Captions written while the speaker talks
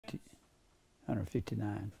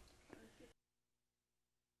159.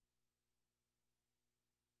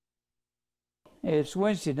 It's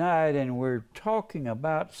Wednesday night, and we're talking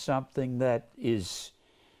about something that is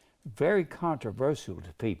very controversial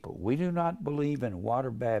to people. We do not believe in water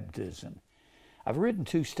baptism. I've written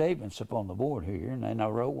two statements up on the board here, and then I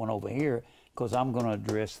wrote one over here because I'm going to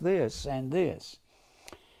address this and this.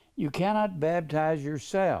 You cannot baptize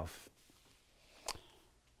yourself.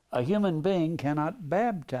 A human being cannot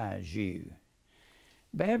baptize you.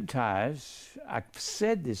 Baptize, I've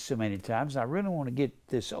said this so many times, I really want to get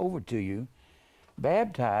this over to you.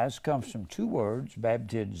 Baptize comes from two words,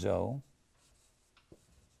 baptizo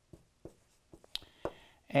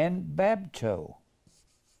and bapto.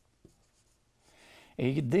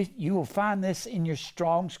 You will find this in your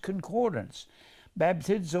Strong's Concordance.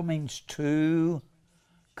 Baptizo means to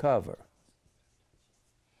cover.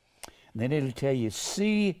 And then it'll tell you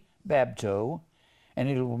see bapto, and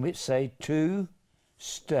it'll say to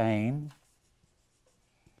stain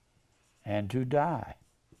and to die.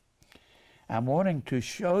 I'm wanting to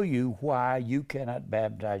show you why you cannot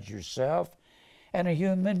baptize yourself and a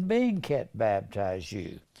human being can't baptize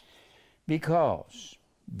you. Because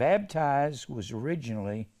baptize was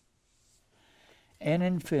originally an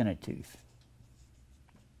infinitive.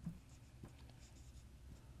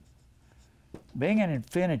 Being an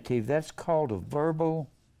infinitive, that's called a verbal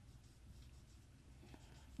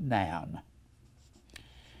noun.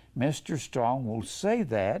 Mr. Strong will say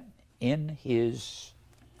that in his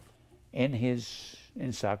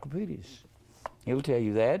encyclopedias. He'll tell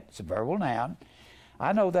you that. It's a verbal noun.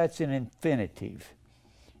 I know that's an infinitive.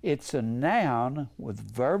 It's a noun with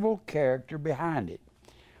verbal character behind it.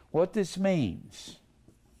 What this means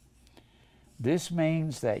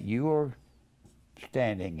that you are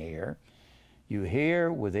standing here. You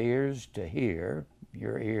hear with ears to hear.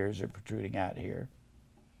 Your ears are protruding out here.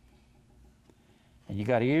 And you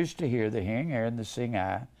got ears to hear, the hearing ear and the seeing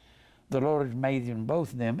eye. The Lord has made them,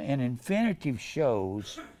 both of them. And infinitive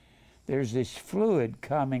shows there's this fluid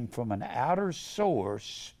coming from an outer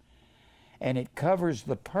source, and it covers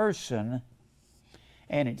the person,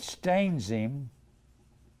 and it stains him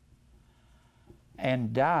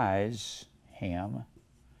and dyes him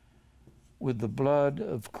with the blood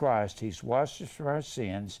of Christ. He's washed us from our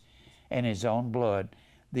sins and his own blood.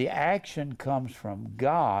 The action comes from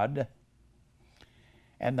God,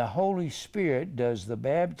 and the Holy Spirit does the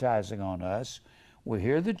baptizing on us. We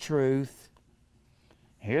hear the truth,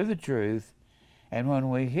 and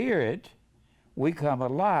when we hear it, we come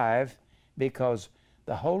alive because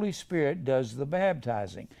the Holy Spirit does the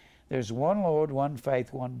baptizing. There's one Lord, one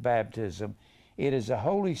faith, one baptism. It is a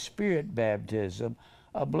Holy Spirit baptism.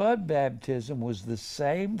 A blood baptism was the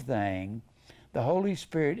same thing. The Holy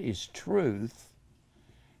Spirit is truth,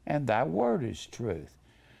 and thy word is truth.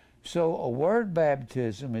 So a word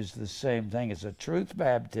baptism is the same thing as a truth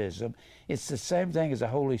baptism. It's the same thing as a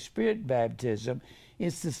Holy Spirit baptism.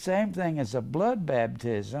 It's the same thing as a blood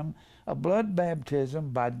baptism. A blood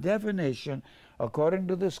baptism, by definition, according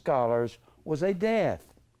to the scholars, was a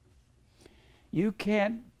death. You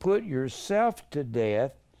can't put yourself to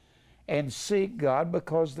death and seek God,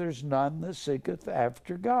 because there's none that seeketh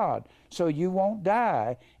after God. So you won't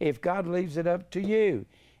die if God leaves it up to you.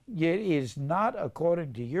 It is not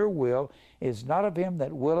according to your will. It is not of him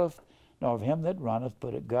that willeth, nor of him that runneth,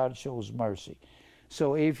 but that God shows mercy.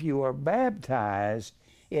 So if you are baptized,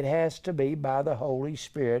 it has to be by the Holy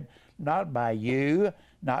Spirit, not by you,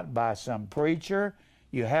 not by some preacher.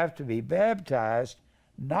 You have to be baptized,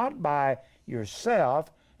 not by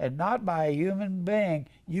yourself, and not by a human being.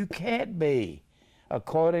 You can't be,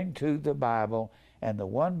 according to the Bible. And the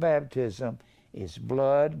one baptism is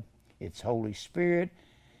blood, it's Holy Spirit,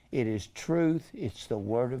 it is truth, it's the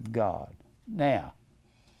Word of God. Now,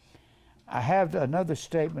 I have another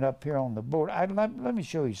statement up here on the board. Let me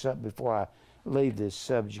show you something before I leave this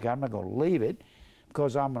subject. I'm not going to leave it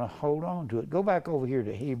because I'm going to hold on to it. Go back over here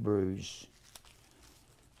to Hebrews.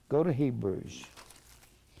 Go to Hebrews.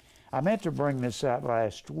 I meant to bring this out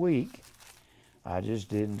last week. I just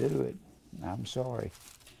didn't do it. I'm sorry.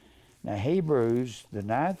 Now, Hebrews, the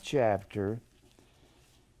 9th chapter,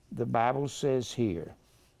 the Bible says here,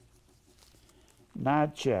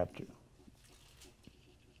 9th chapter.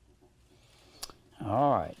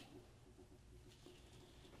 All right.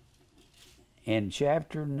 In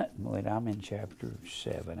chapter, wait, I'm in chapter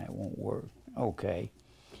 7. That won't work. Okay.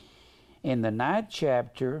 In the 9th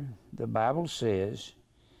chapter, the Bible says,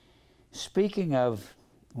 speaking of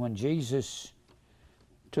when Jesus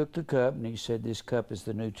took the cup and he said, this cup is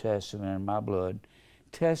the New Testament in my blood.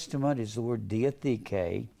 Testament is the word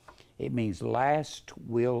diatheke. It means last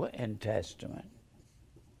will and testament.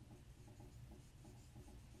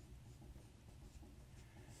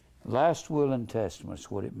 Last will and testament is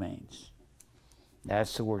what it means.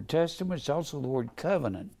 That's the word testament. It's also the word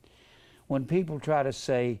covenant. When people try to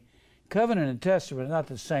say covenant and testament are not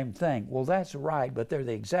the same thing, well, that's right, but they're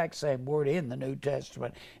the exact same word in the New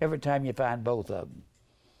Testament every time you find both of them.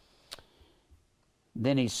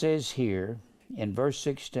 Then he says here in verse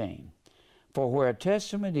 16, for where a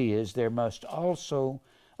testament is, there must also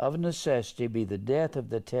of necessity be the death of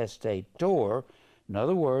the testator. In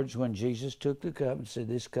other words, when Jesus took the cup and said,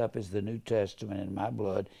 this cup is the New Testament in my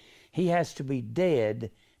blood, he has to be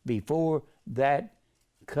dead before that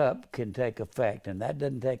cup can take effect. And that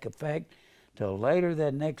doesn't take effect till later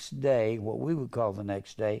that next day, what we would call the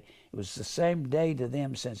next day. It was the same day to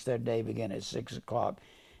them since their day began at 6 o'clock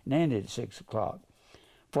and ended at 6 o'clock.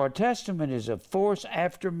 For a testament is of force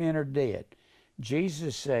after men are dead. Jesus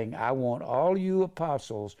is saying, I want all you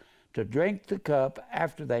apostles to drink the cup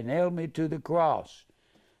after they nailed me to the cross,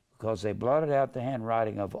 because they blotted out the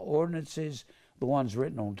handwriting of ordinances, the ones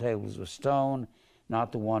written on tables of stone,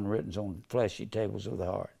 not the one written on fleshy tables of the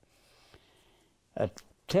heart. A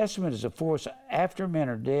testament is a force after men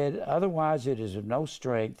are dead, otherwise it is of no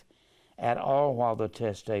strength at all while the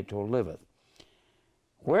testator liveth.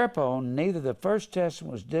 Whereupon neither the first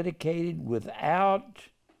testament was dedicated without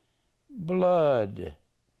blood.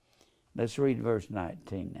 Let's read verse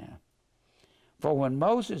 19 now. For when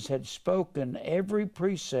Moses had spoken every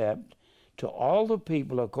precept to all the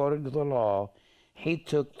people according to the law, he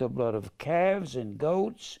took the blood of calves and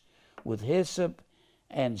goats with hyssop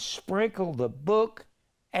and sprinkled the book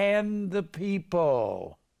and the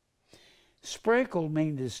people. Sprinkle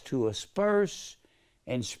means to asperse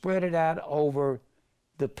and spread it out over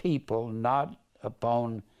the people, not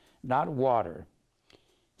water,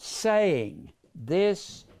 saying,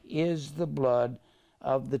 this is the blood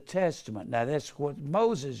of the testament. Now that's what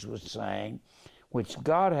Moses was saying, which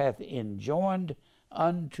God hath enjoined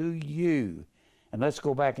unto you. And let's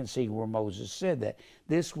go back and see where Moses said that.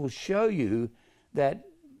 This will show you that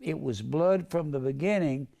it was blood from the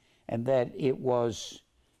beginning, and that it was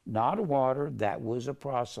not water. That was a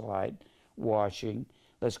proselyte washing.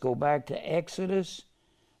 Let's go back to Exodus,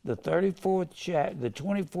 the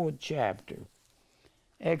 24th chapter.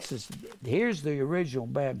 Exodus, here's the original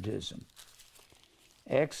baptism.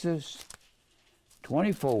 Exodus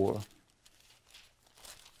 24,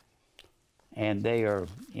 and they are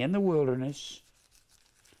in the wilderness.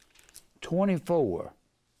 24,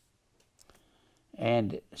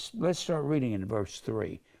 and let's start reading in verse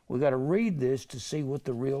 3. We've got to read this to see what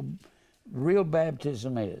the real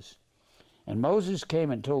baptism is. And Moses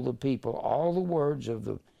came and told the people all the words of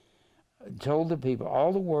the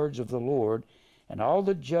Lord, and all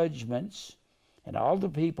the judgments, and all the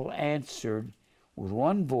people answered with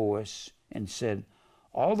one voice and said,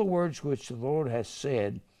 all the words which the Lord has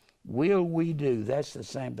said will we do. That's the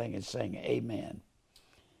same thing as saying amen.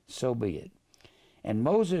 So be it. And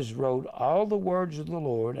Moses wrote all the words of the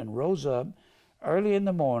Lord, and rose up early in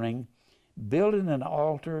the morning, building an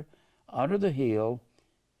altar under the hill,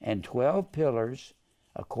 and 12 pillars,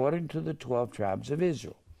 according to the 12 tribes of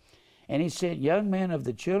Israel. And he sent young men of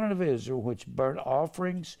the children of Israel, which burnt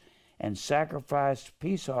offerings and sacrificed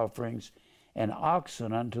peace offerings and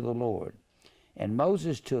oxen unto the Lord. And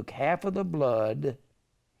Moses took half of the blood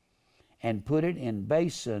and put it in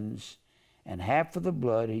basins, and half of the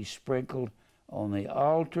blood he sprinkled on the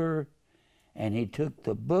altar. And he took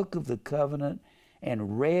the book of the covenant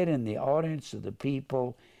and read in the audience of the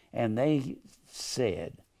people, and they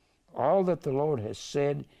said, all that the Lord has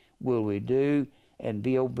said will we do, and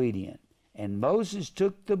be obedient. And Moses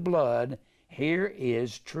took the blood, here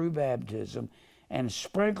is true baptism, and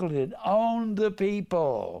sprinkled it on the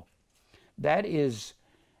people. That is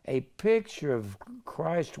a picture of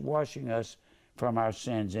Christ washing us from our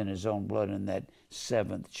sins in his own blood in that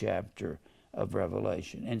 7th chapter of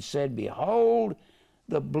Revelation. And said, behold,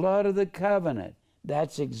 the blood of the covenant.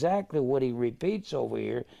 That's exactly what he repeats over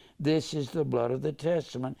here. This is the blood of the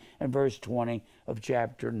testament in verse 20 of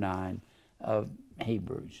chapter 9 of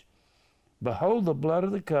Hebrews. Behold, the blood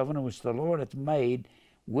of the covenant which the Lord hath made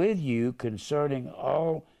with you concerning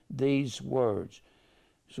all these words.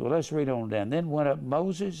 So let's read on down. Then went up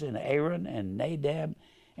Moses and Aaron and Nadab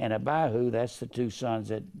and Abihu, that's the 2 sons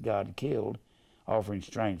that God killed, offering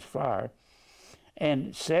strange fire,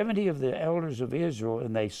 and 70 of the elders of Israel,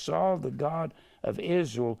 and they saw the God of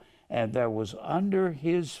Israel, and there was under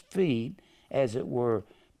his feet, as it were,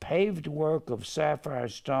 paved work of sapphire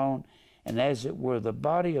stone, and as it were the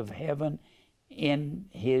body of heaven in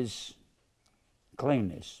his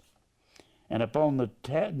cleanness. And upon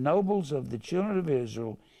the nobles of the children of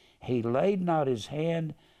Israel he laid not his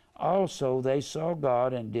hand. Also they saw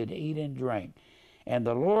God, and did eat and drink. And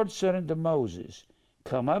the Lord said unto Moses,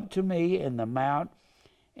 Come up to me in the mount,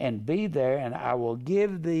 and be there, and I will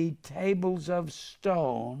give thee tables of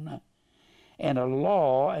stone, and a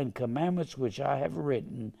law and commandments which I have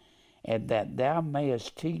written, and that thou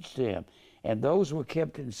mayest teach them. And those were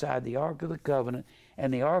kept inside the Ark of the Covenant,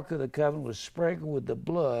 and the Ark of the Covenant was sprinkled with the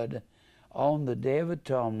blood on the Day of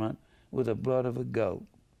Atonement with the blood of a goat.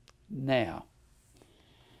 Now,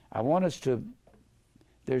 I want us to,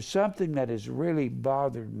 there's something that has really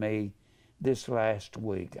bothered me this last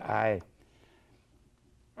week. I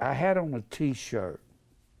had on a t-shirt,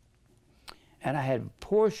 and I had a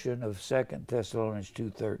portion of 2 Thessalonians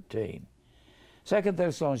 2:13. 2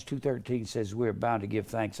 Thessalonians 2:13 says, We are bound to give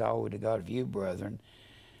thanks always to God of you, brethren,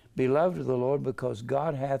 beloved of the Lord, because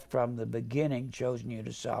God hath from the beginning chosen you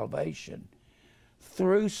to salvation,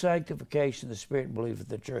 through sanctification of the Spirit and belief of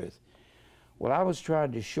the truth. Well, I was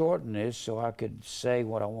trying to shorten this so I could say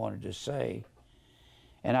what I wanted to say,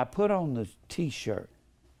 and I put on the t-shirt,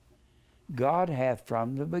 God hath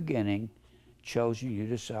from the beginning chosen you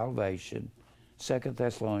to salvation, 2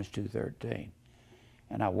 Thessalonians 2:13.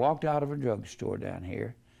 And I walked out of a drugstore down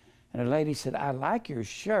here, and a lady said, I like your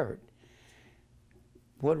shirt.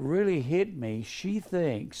 What really hit me, she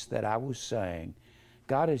thinks that I was saying,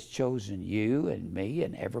 God has chosen you and me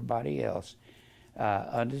and everybody else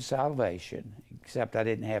unto salvation, except I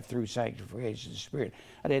didn't have through sanctification of the Spirit.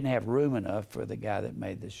 I didn't have room enough for the guy that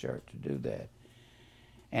made the shirt to do that.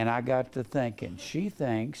 And I got to thinking, she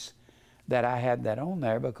thinks that I had that on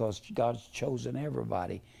there because God's chosen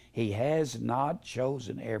everybody. He has not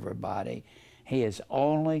chosen everybody. He has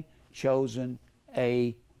only chosen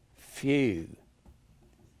a few.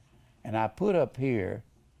 And I put up here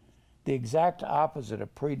the exact opposite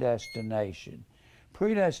of predestination.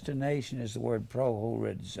 Predestination is the word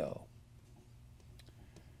prohorizo.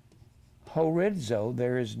 Horizo,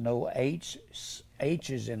 there is no H's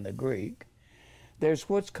in the Greek. There's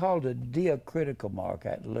what's called a diacritical mark,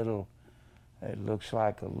 that little, it looks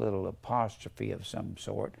like a little apostrophe of some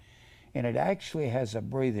sort, and it actually has a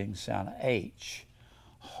breathing sound, H.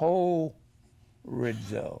 Horizo.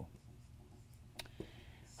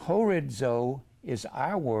 Horizo is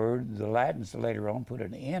our word. The Latins later on put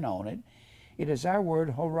an N on it. It is our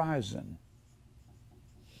word horizon.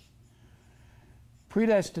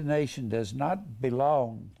 Predestination does not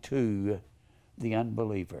belong to the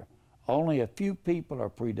unbeliever. Only a few people are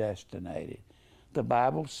predestinated. The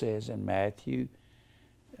Bible says in Matthew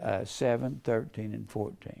 7:13 and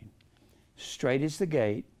 14, Straight is the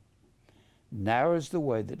gate, narrow is the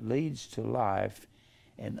way that leads to life,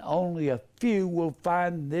 and only a few will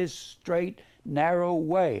find this straight, narrow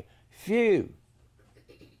way. Few.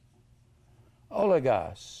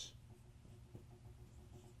 Oligos.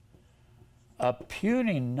 A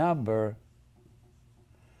puny number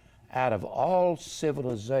out of all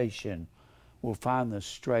civilization will find the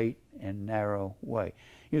straight and narrow way.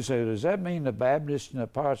 You say, does that mean the Baptists and the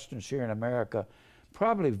Protestants here in America,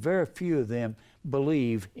 probably very few of them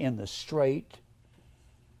believe in the straight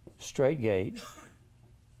gate?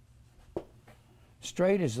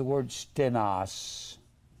 Straight is the word stenos.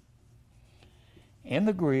 In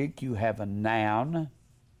the Greek, you have a noun,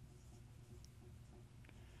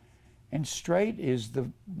 and straight is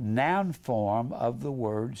the noun form of the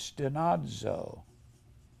word stenazo.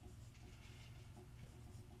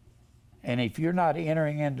 And if you're not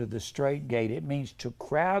entering into the straight gate, it means to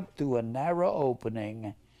crowd through a narrow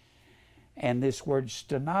opening. And this word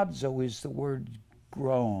stenazo is the word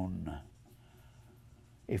groan.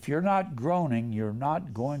 If you're not groaning, you're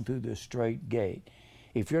not going through the straight gate.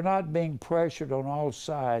 If you're not being pressured on all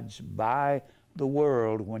sides by the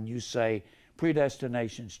world when you say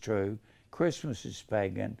predestination's true, Christmas is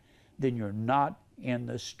pagan, then you're not in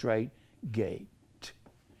the straight gate.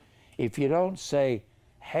 If you don't say,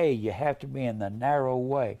 hey, you have to be in the narrow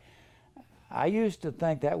way. I used to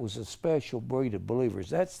think that was a special breed of believers.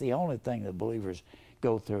 That's the only thing that believers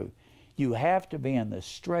go through. You have to be in the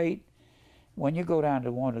straight. When you go down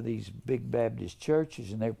to one of these big Baptist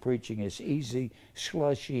churches and they're preaching this easy,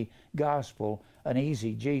 slushy gospel, an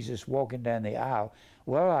easy Jesus walking down the aisle.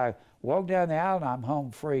 Well, I walked down the aisle and I'm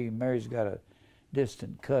home free. Mary's got a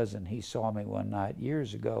distant cousin. He saw me one night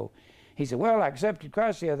years ago. He said, well, I accepted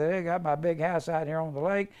Christ the other day. I got my big house out here on the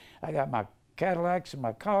lake. I got my Cadillacs and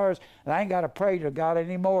my cars, and I ain't got to pray to God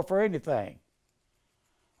anymore for anything.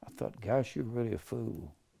 I thought, gosh, you're really a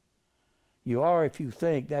fool. You are if you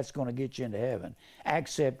think that's going to get you into heaven.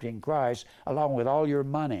 Accepting Christ along with all your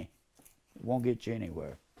money, it won't get you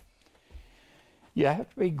anywhere. You have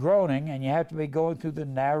to be groaning, and you have to be going through the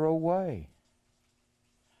narrow way.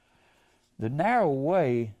 The narrow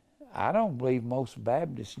way, I don't believe most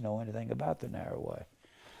Baptists know anything about the narrow way.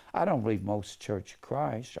 I don't believe most Church of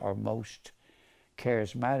Christ or most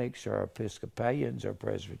Charismatics or Episcopalians or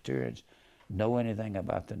Presbyterians know anything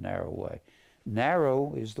about the narrow way.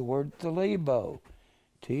 Narrow is the word thalibo,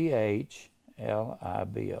 Thlibo.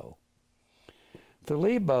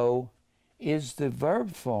 Thalibo is the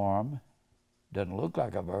verb form. Doesn't look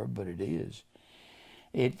like a verb, but it is.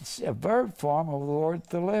 It's a verb form of the word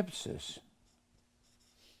thalipsis.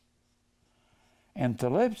 And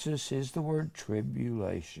thalipsis is the word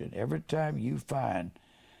tribulation. Every time you find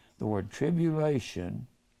the word tribulation,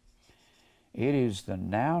 it is the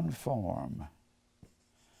noun form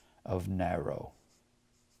of narrow.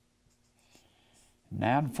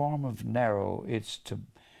 Noun form of narrow,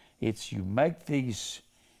 it's you make these,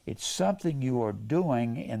 it's something you are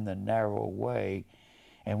doing in the narrow way.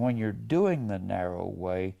 And when you're doing the narrow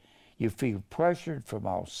way, you feel pressured from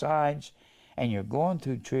all sides and you're going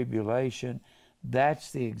through tribulation.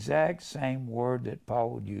 That's the exact same word that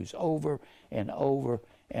Paul would use over and over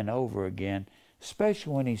and over again,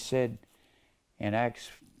 especially when he said in Acts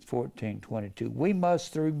 14:22, we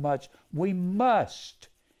must through much, we must,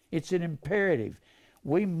 it's an imperative,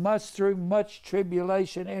 we must through much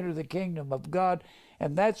tribulation enter the kingdom of God.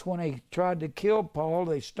 And that's when they tried to kill Paul.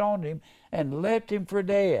 They stoned him and left him for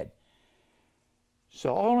dead.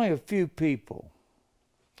 So only a few people.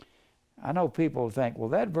 I know people think, well,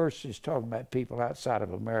 that verse is talking about people outside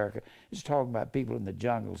of America. It's talking about people in the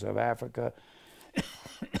jungles of Africa,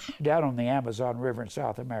 down on the Amazon River in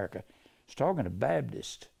South America. It's talking to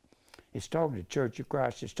Baptists. It's talking to Church of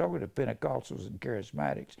Christ. It's talking to Pentecostals and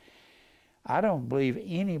Charismatics. I don't believe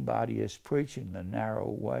anybody is preaching the narrow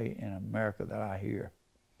way in America that I hear.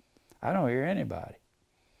 I don't hear anybody.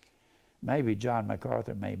 Maybe John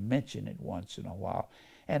MacArthur may mention it once in a while,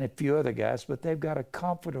 and a few other guys, but they've got a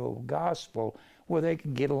comfortable gospel where they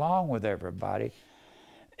can get along with everybody,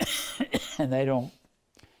 and they don't.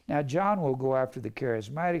 Now, John will go after the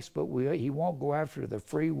Charismatics, but he won't go after the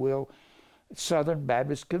free will Southern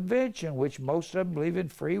Baptist Convention, which most of them believe in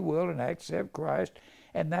free will and accept Christ.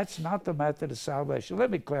 And that's not the method of salvation.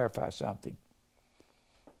 Let me clarify something.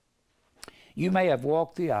 You may have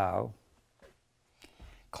walked the aisle,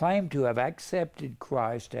 claimed to have accepted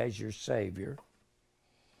Christ as your Savior.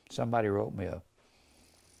 Somebody wrote me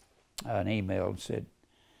an email and said,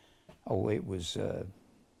 oh, it was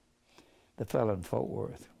the fellow in Fort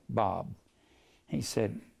Worth, Bob. He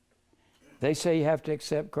said, they say you have to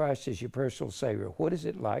accept Christ as your personal Savior. What is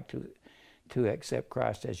it like to accept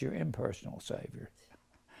Christ as your impersonal Savior?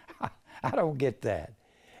 I don't get that.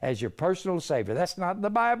 As your personal Savior. That's not in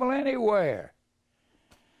the Bible anywhere.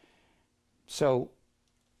 So,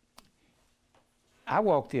 I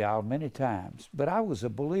walked the aisle many times, but I was a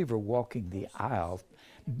believer walking the aisle,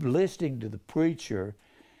 listening to the preacher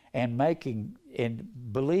and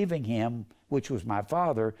believing him, which was my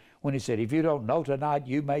father, when he said, if you don't know tonight,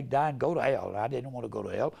 you may die and go to hell. And I didn't want to go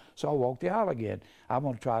to hell, so I walked the aisle again. I'm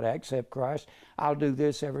going to try to accept Christ. I'll do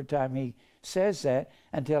this every time he says that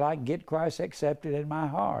until I can get Christ accepted in my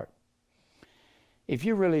heart. If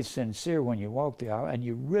you're really sincere when you walk the aisle and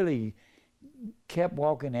you really kept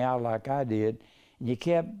walking the aisle like I did, and you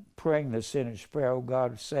kept praying the sinner's prayer, oh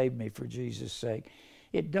God, save me for Jesus' sake,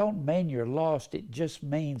 it don't mean you're lost. It just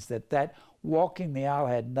means that walking the aisle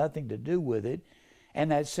had nothing to do with it, and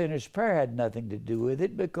that sinner's prayer had nothing to do with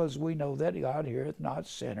it, because we know that God heareth not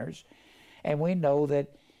sinners, and we know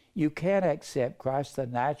that you can't accept Christ. The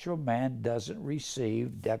natural man doesn't receive.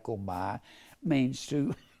 Dekomai means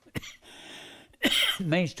to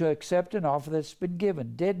means to accept an offer that's been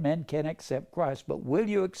given. Dead men can't accept Christ, but will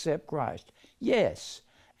you accept Christ? Yes,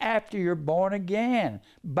 after you're born again,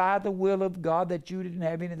 by the will of God that you didn't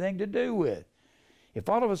have anything to do with. If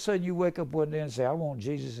all of a sudden you wake up one day and say, I want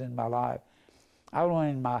Jesus in my life, I want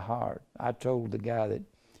him in my heart. I told the guy that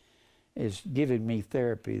is giving me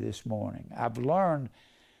therapy this morning, I've learned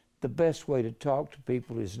the best way to talk to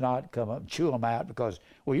people is not come up and chew them out because,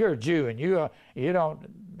 well, you're a Jew and you don't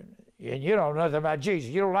know nothing about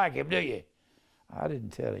Jesus. You don't like him, do you? I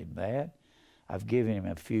didn't tell him that. I've given him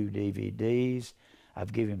a few DVDs.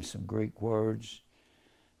 I've given him some Greek words.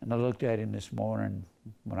 And I looked at him this morning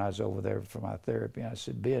when I was over there for my therapy, and I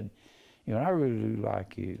said, Ben, I really do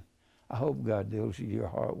like you. I hope God deals with your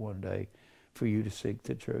heart one day for you to seek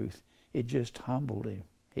the truth. It just humbled him.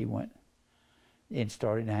 He went and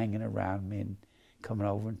started hanging around me and coming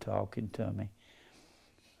over and talking to me.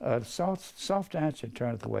 Soft answer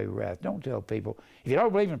turneth away wrath. Don't tell people, if you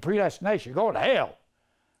don't believe in predestination, you're going to hell.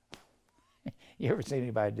 You ever seen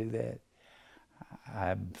anybody do that?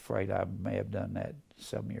 I'm afraid I may have done that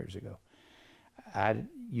some years ago.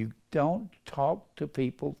 You don't talk to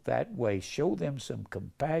people that way. Show them some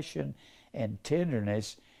compassion and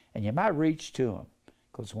tenderness, and you might reach to them.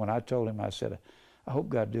 Because when I told him, I said, I hope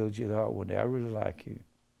God deals with you the heart one day. I really like you.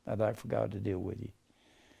 I'd like for God to deal with you.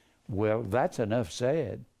 Well, that's enough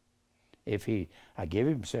said. I give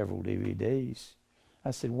him several DVDs.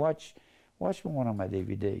 I said, watch one of my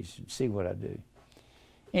DVDs and see what I do.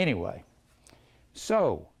 Anyway,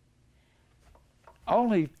 so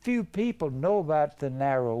only few people know about the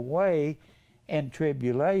narrow way and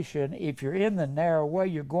tribulation. If you're in the narrow way,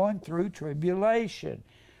 you're going through tribulation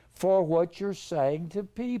for what you're saying to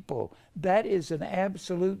people. That is an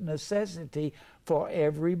absolute necessity for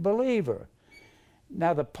every believer.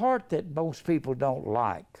 Now, the part that most people don't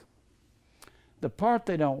like, the part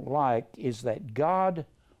they don't like is that God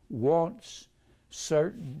wants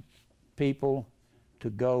certain people to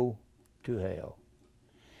go to hell.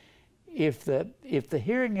 If the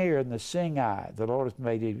hearing ear and the seeing eye, the Lord has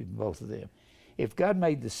made even both of them. If God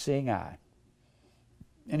made the seeing eye,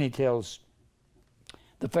 and he tells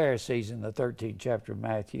the Pharisees in the 13th chapter of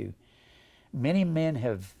Matthew, many men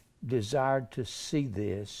have desired to see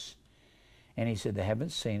this, and he said they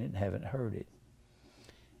haven't seen it and haven't heard it.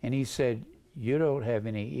 And he said, you don't have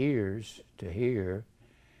any ears to hear,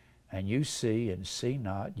 and you see and see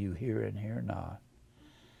not, you hear and hear not.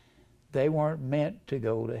 They weren't meant to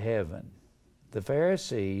go to heaven. The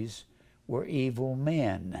Pharisees were evil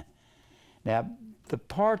men. Now, the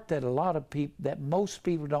part that most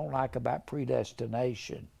people don't like about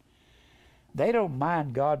predestination, they don't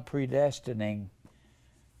mind God predestining,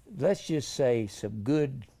 let's just say, some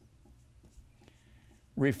good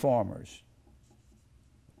reformers.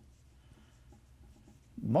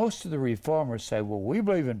 Most of the reformers say, well, we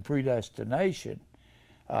believe in predestination.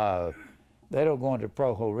 They don't go into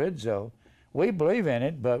pro horizo. We believe in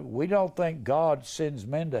it, but we don't think God sends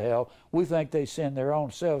men to hell. We think they send their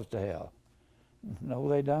own selves to hell. No,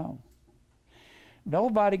 they don't.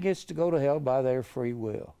 Nobody gets to go to hell by their free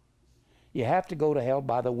will. You have to go to hell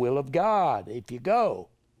by the will of God if you go.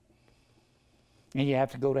 And you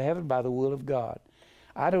have to go to heaven by the will of God.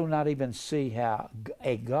 I do not even see how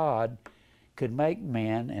a God could make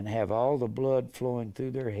men and have all the blood flowing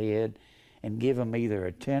through their head and give them either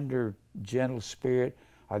a tender, gentle spirit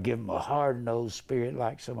or give them a hard-nosed spirit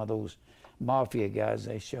like some of those mafia guys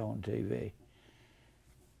they show on TV.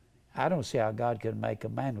 I don't see how God can make a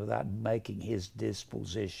man without making his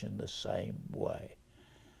disposition the same way.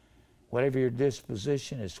 Whatever your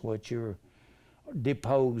disposition is what you're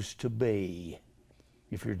disposed to be.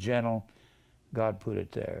 If you're gentle, God put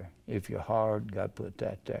it there. If you're hard, God put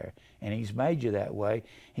that there. And he's made you that way.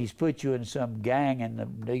 He's put you in some gang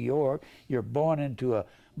in New York. You're born into a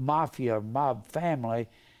mafia or mob family.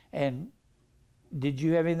 And did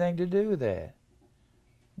you have anything to do with that?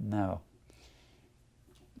 No.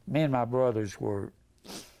 Me and my brothers were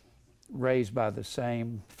raised by the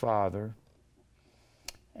same father,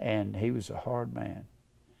 and he was a hard man.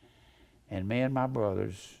 And me and my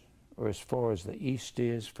brothers are as far as the East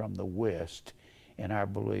is from the West in our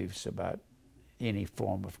beliefs about any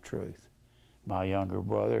form of truth. My younger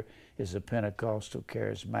brother is a Pentecostal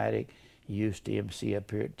charismatic. He used to MC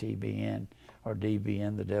up here at TBN or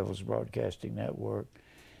DBN, the Devil's Broadcasting Network.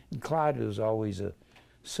 And Clyde was always a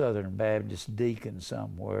Southern Baptist deacon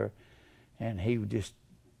somewhere. And he just,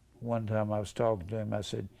 one time I was talking to him, I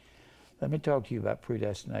said, let me talk to you about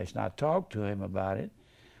predestination. I talked to him about it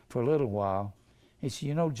for a little while. He said,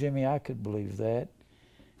 you know, Jimmy, I could believe that.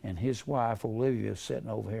 And his wife, Olivia, sitting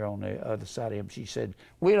over here on the other side of him, she said,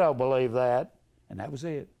 we don't believe that. And that was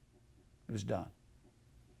it. It was done.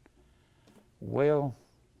 Well,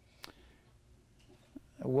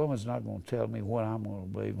 a woman's not going to tell me what I'm going to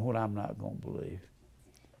believe and what I'm not going to believe.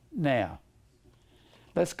 Now,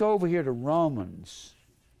 let's go over here to Romans,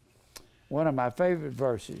 one of my favorite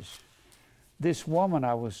verses. This woman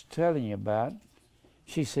I was telling you about,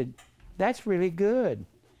 she said, that's really good.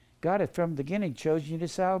 God had from the beginning chosen you to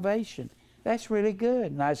salvation. That's really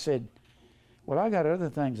good. And I said, well, I got other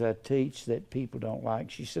things I teach that people don't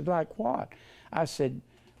like. She said, like what? I said,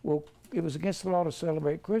 well, it was against the law to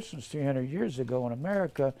celebrate Christmas 300 years ago in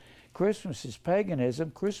America. Christmas is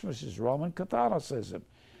paganism. Christmas is Roman Catholicism.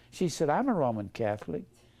 She said, I'm a Roman Catholic.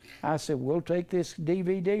 I said, we'll take this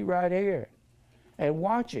DVD right here and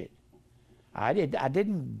watch it. I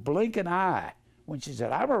didn't blink an eye when she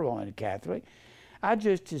said, I'm a Roman Catholic. I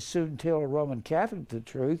just as soon tell a Roman Catholic the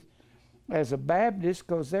truth as a Baptist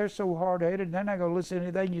because they're so hard-headed, they're not going to listen to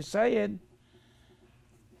anything you're saying.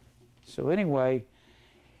 So anyway,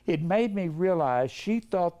 It made me realize she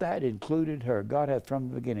thought that included her. God hath from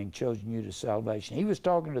the beginning chosen you to salvation. He was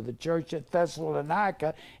talking to the church at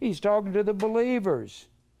Thessalonica. He's talking to the believers.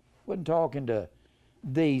 Wasn't talking to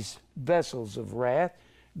these vessels of wrath.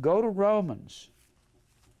 Go to Romans.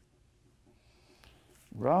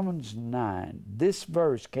 Romans 9. This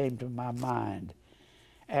verse came to my mind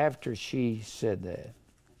after she said that.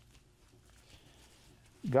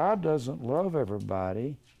 God doesn't love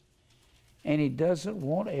everybody, and He doesn't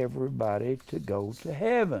want everybody to go to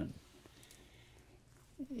heaven.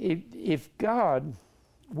 If God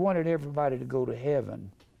wanted everybody to go to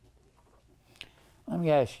heaven, let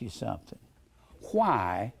me ask you something.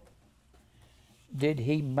 Why did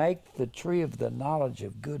He make the tree of the knowledge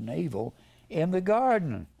of good and evil in the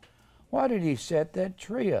garden? Why did He set that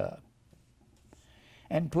tree up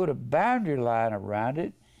and put a boundary line around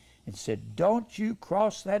it and said, don't you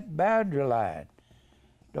cross that boundary line?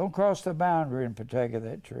 Don't cross the boundary and partake of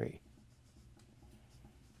that tree.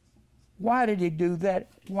 Why did He do that?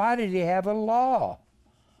 Why did He have a law?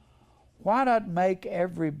 Why not make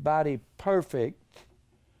everybody perfect?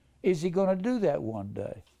 Is He going to do that one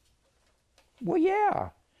day? Well, yeah.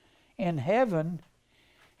 In heaven,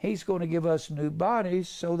 He's going to give us new bodies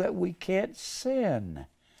so that we can't sin.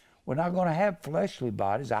 We're not going to have fleshly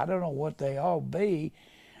bodies. I don't know what they all be,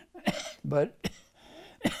 but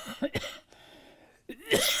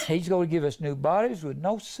He's going to give us new bodies with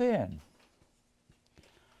no sin.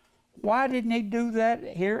 Why didn't He do that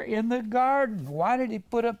here in the garden? Why did He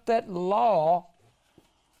put up that law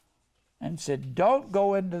and said, don't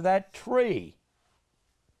go into that tree?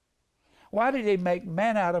 Why did He make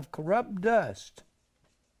man out of corrupt dust?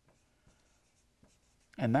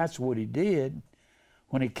 And that's what He did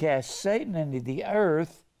when He cast Satan into the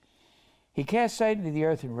earth. He cast Satan into the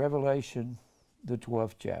earth in Revelation, the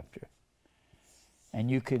 12th chapter. And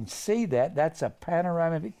you can see that. That's a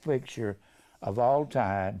panoramic picture of all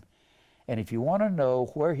time. And if you want to know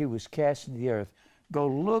where he was cast into the earth, go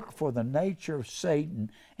look for the nature of Satan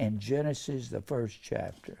in Genesis, the 1st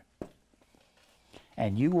chapter.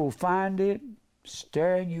 And you will find it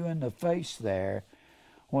staring you in the face there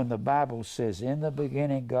when the Bible says, in the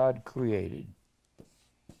beginning God created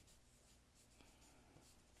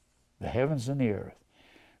the heavens and the earth.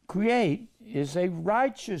 Create is a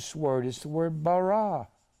righteous word. It's the word bara.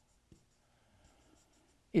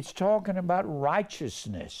 It's talking about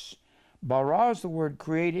righteousness. Bara is the word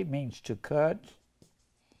create. It means to cut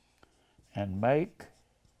and make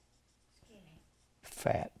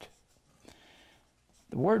fat.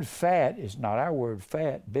 The word fat is not our word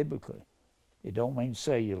fat biblically. It don't mean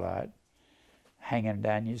cellulite hanging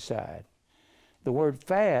down your side. The word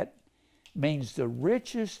fat means the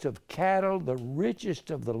richest of cattle, the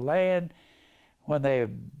richest of the land. When the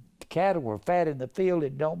cattle were fat in the field,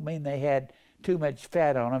 it don't mean they had too much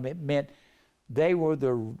fat on them. It meant they were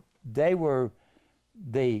the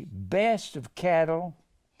best of cattle.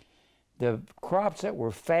 The crops that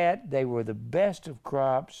were fat, they were the best of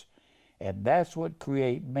crops, and that's what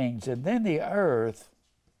create means. And then the earth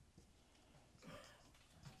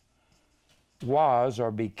was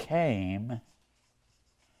or became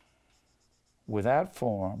without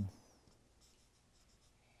form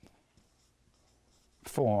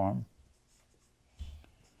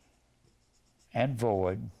and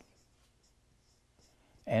void,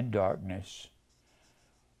 and darkness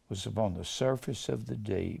was upon the surface of the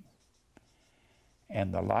deep,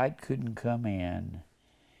 and the light couldn't come in.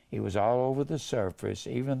 It was all over the surface.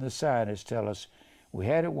 Even the scientists tell us we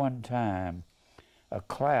had at one time a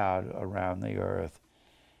cloud around the earth.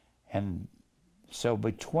 And so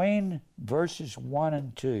between verses 1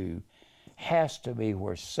 and 2 has to be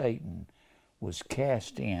where Satan was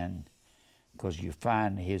cast in, because you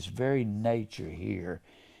find his very nature here.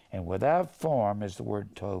 And without form is the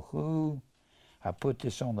word tohu. I put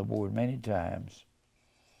this on the board many times.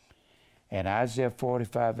 And Isaiah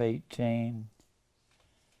 45:18,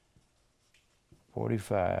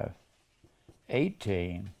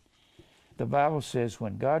 45:18, the Bible says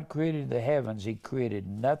when God created the heavens, He created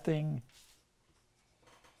nothing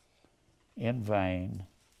in vain.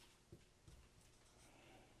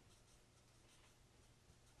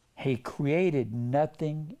 He created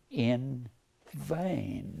nothing in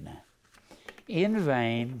vain. In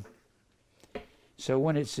vain. So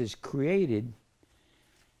when it says created,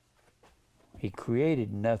 He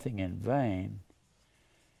created nothing in vain,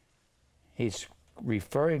 He's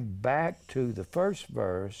referring back to the first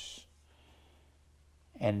verse,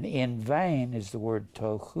 and in vain is the word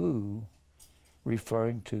tohu,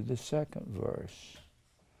 referring to the second verse.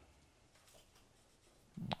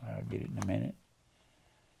 I'll get it in a minute.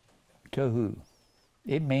 Tohu.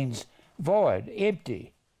 It means void,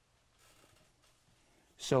 empty.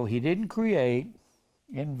 So he didn't create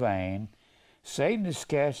in vain. Satan is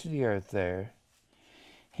casting the earth there.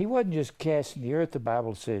 He wasn't just casting the earth. The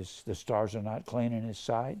Bible says the stars are not clean in his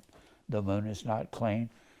sight. The moon is not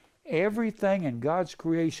clean. Everything in God's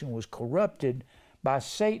creation was corrupted by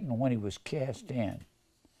Satan when he was cast in.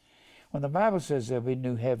 When the Bible says there'll be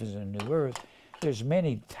new heavens and new earth, there's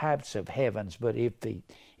many types of heavens, but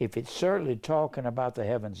if it's certainly talking about the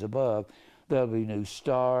heavens above, there'll be new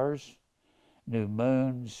stars, new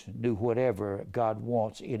moons, new whatever God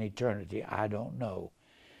wants in eternity. I don't know.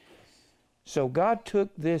 So God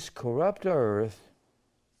took this corrupt earth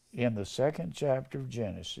in the 2nd chapter of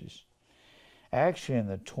Genesis, actually in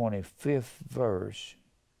the 25th verse,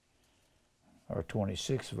 or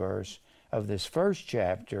 26th verse of this 1st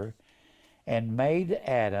chapter, and made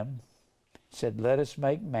Adam, said, let us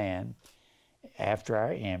make man after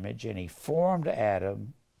our image, and he formed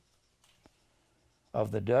Adam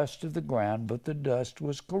of the dust of the ground, but the dust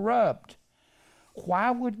was corrupt. Why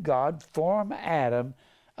would God form Adam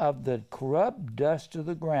of the corrupt dust of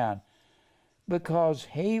the ground? Because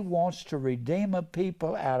he wants to redeem a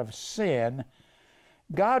people out of sin.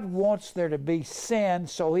 God wants there to be sin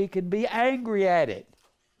so he can be angry at it.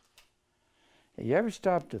 Have you ever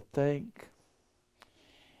stopped to think?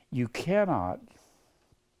 You cannot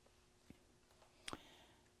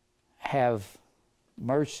have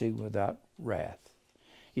mercy without wrath.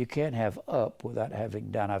 You can't have up without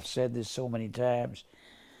having down. I've said this so many times.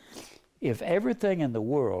 If everything in the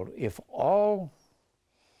world, if all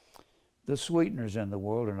the sweeteners in the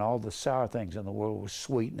world and all the sour things in the world were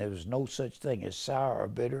sweet and there was no such thing as sour or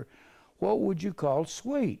bitter, what would you call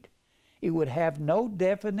sweet? It would have no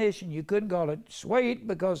definition. You couldn't call it sweet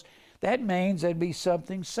because that means there'd be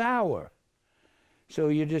something sour. So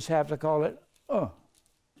you just have to call it,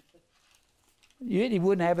 You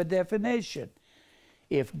wouldn't have a definition.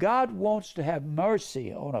 If God wants to have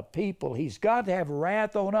mercy on a people, he's got to have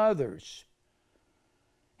wrath on others.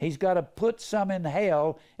 He's got to put some in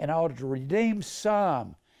hell in order to redeem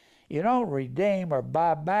some. You don't redeem or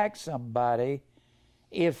buy back somebody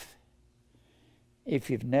if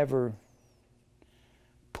you've never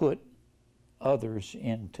put others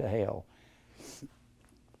into hell.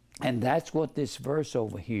 And that's what this verse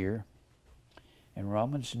over here in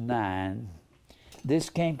Romans 9,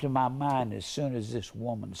 this came to my mind as soon as this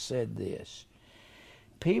woman said this.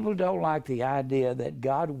 People don't like the idea that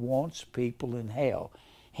God wants people in hell.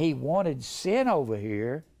 He wanted sin over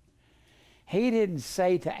here. He didn't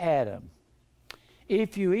say to Adam,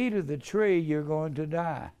 if you eat of the tree, you're going to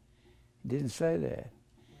die. He didn't say that.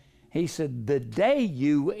 He said, the day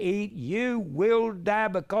you eat, you will die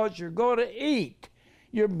because you're going to eat.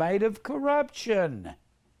 You're made of corruption.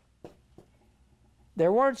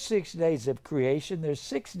 There weren't 6 days of creation. There's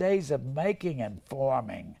 6 days of making and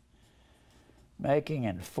forming. Making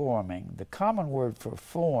and forming. The common word for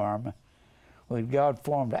form, when God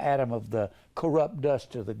formed Adam of the corrupt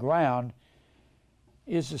dust of the ground,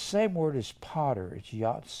 is the same word as potter. It's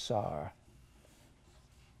yatsar.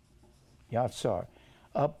 Yatsar.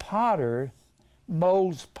 A potter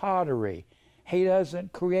molds pottery. He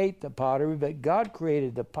doesn't create the pottery, but God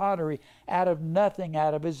created the pottery out of nothing,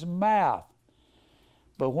 out of his mouth.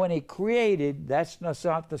 But when he created, that's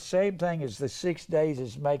not the same thing as the 6 days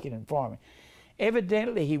is making and forming.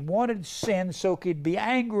 Evidently, he wanted sin so he could be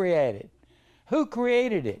angry at it. Who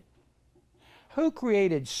created it? Who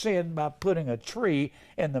created sin by putting a tree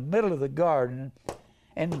in the middle of the garden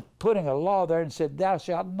and putting a law there and said, thou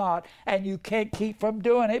shalt not, and you can't keep from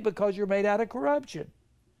doing it because you're made out of corruption?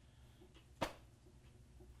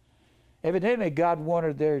 Evidently, God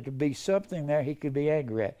wanted there to be something there he could be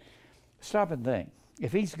angry at. Stop and think.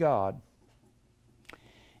 If he's God,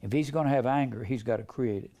 if he's going to have anger, he's got to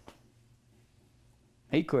create it.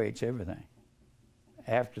 He creates everything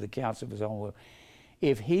after the counsel of his own will.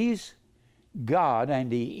 If he's God,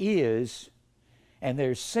 and he is, and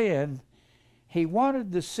there's sin, he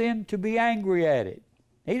wanted the sin to be angry at it.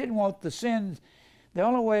 He didn't want the sin. The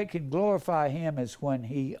only way it can glorify him is when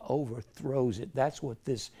he overthrows it. That's what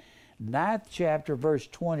this 9th chapter, verse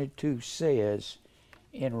 22 says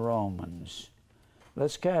in Romans.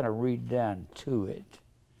 Let's kind of read down to it.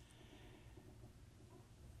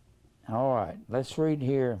 All right, let's read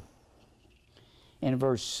here in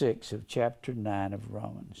verse 6 of chapter 9 of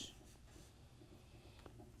Romans.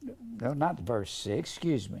 No, not verse 6,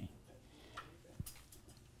 excuse me.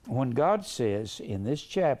 When God says in this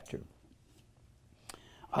chapter,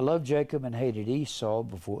 I loved Jacob and hated Esau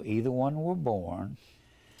before either one were born,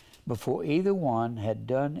 before either one had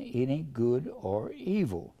done any good or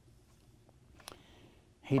evil.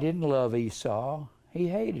 He didn't love Esau. He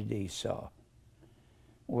hated Esau.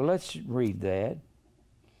 Well, let's read that.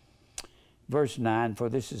 Verse 9, for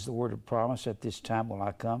this is the word of promise, at this time will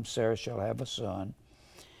I come, Sarah shall have a son.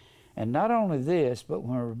 And not only this, but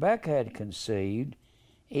when Rebekah had conceived,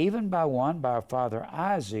 even by our father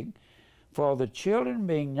Isaac, for the children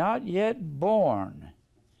being not yet born,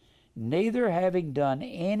 neither having done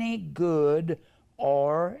any good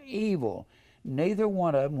or evil. Neither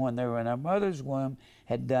one of them, when they were in their mother's womb,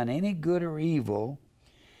 had done any good or evil,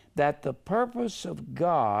 that the purpose of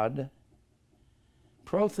God,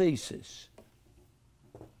 prothesis,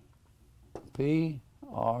 P-R-O-T-H-E-S-I-S.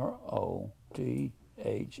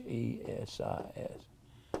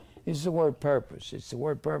 This is the word purpose. It's the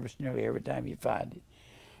word purpose nearly every time you find it.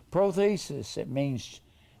 Prothesis, it means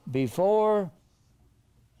before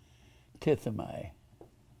titheme.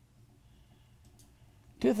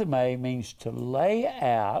 Titheme means to lay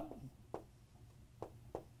out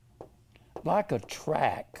like a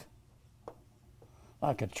track,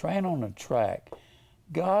 like a train on a track.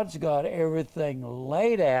 God's got everything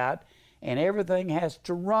laid out, and everything has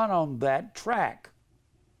to run on that track.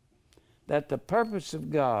 That the purpose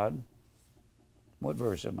of God, what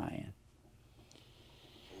verse am I in?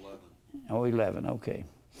 11. Oh, 11, okay.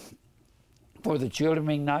 For the children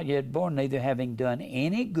being not yet born, neither having done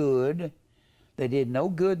any good, they did no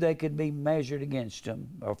good that could be measured against them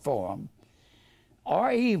or for them,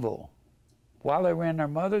 or evil, while they were in their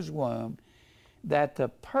mother's womb, that the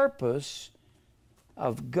purpose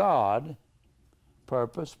of God,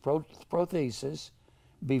 purpose, prothesis,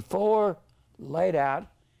 before laid out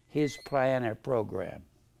his plan or program.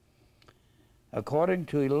 According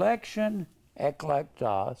to election,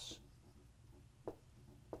 eklektos,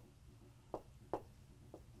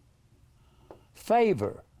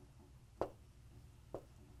 favor.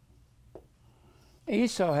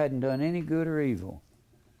 Esau hadn't done any good or evil.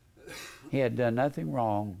 He had done nothing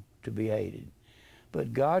wrong to be hated.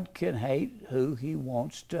 But God can hate who he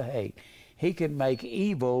wants to hate. He can make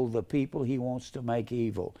evil the people he wants to make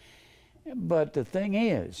evil. But the thing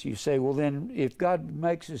is, you say, well then, if God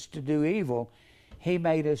makes us to do evil, he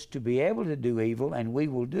made us to be able to do evil, and we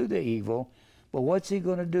will do the evil. But what's he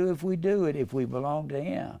going to do if we do it, if we belong to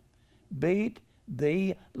him? Beat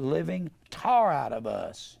the living tar out of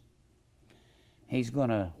us. He's going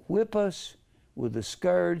to whip us with the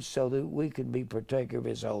scourge so that we can be partaker of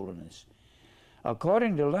his holiness.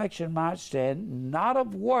 According to election might stand, not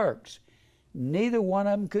of works. Neither one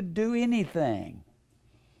of them could do anything.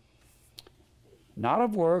 Not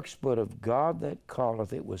of works, but of God that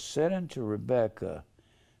calleth. It was said unto Rebekah,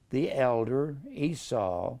 the elder,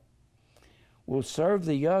 Esau, will serve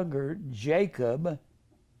the younger, Jacob.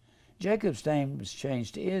 Jacob's name was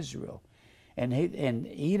changed to Israel. And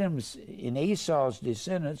Esau's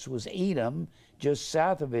descendants was Edom, just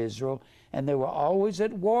south of Israel, and they were always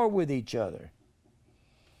at war with each other.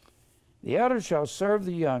 The elder shall serve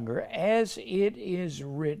the younger, as it is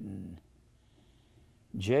written,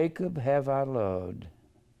 Jacob have I loved,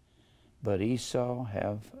 but Esau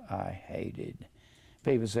have I hated.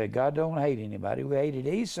 People say, God don't hate anybody. We hated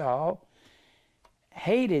Esau.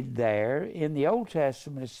 Hated there in the Old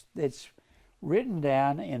Testament, it's written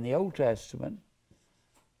down in the Old Testament,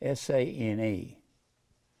 S-A-N-E.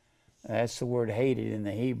 That's the word hated in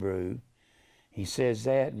the Hebrew. He says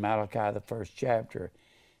that in Malachi, the 1st chapter.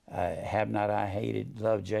 Have not I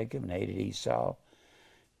loved Jacob and hated Esau?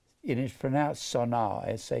 It is pronounced Sanah,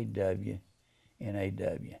 S-A-W-N-A-W.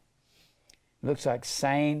 It looks like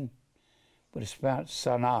sane, but it's pronounced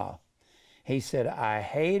Sanah. He said, I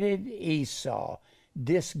hated Esau,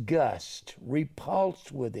 disgust,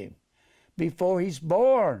 repulsed with him before he's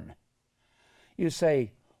born. You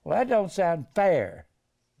say, well, that don't sound fair.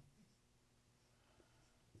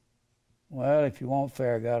 Well, if you want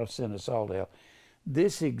fair, God will send us all to hell.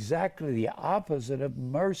 This is exactly the opposite of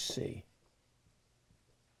mercy.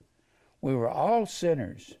 We were all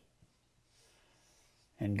sinners.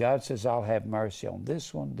 And God says, I'll have mercy on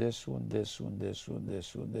this one, this one, this one, this one,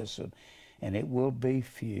 this one, this one, and it will be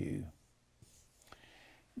few.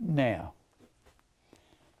 Now,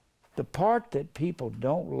 the part that people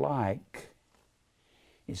don't like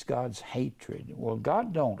is God's hatred. Well,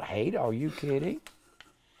 God don't hate. Are you kidding?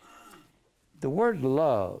 The word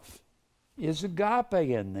love is agape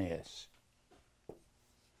in this.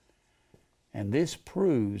 And this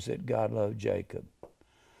proves that God loved Jacob.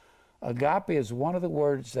 Agape is one of the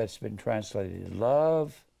words that's been translated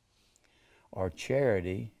love or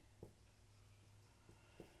charity.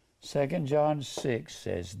 2 John 6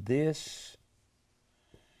 says, this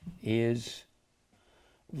is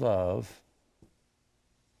love.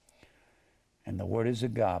 And the word is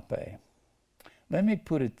agape. Let me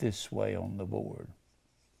put it this way on the board.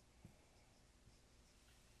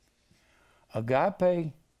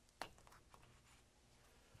 Agape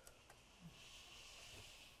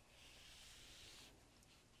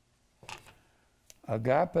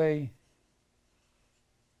Agape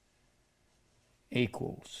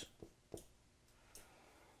equals.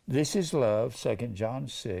 This is love, 2 John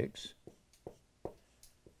 6.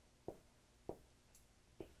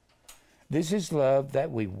 This is love,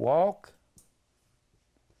 that we walk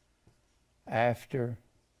after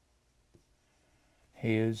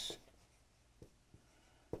His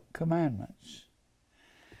commandments.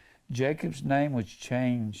 Jacob's name was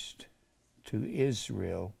changed to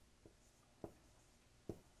Israel.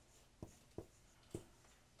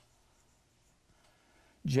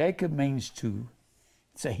 Jacob means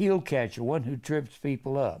it's a heel catcher, one who trips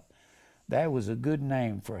people up. That was a good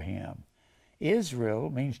name for him. Israel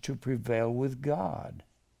means to prevail with God.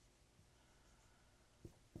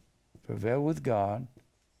 Prevail with God.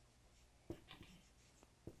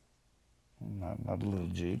 Not a little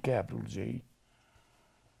g, capital G.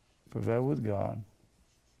 Prevail with God.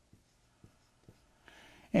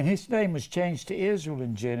 And his name was changed to Israel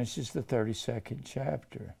in Genesis, the 32nd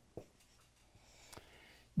chapter.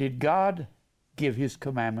 Did God give his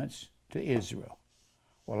commandments to Israel?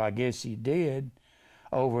 Well, I guess he did.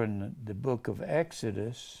 Over in the book of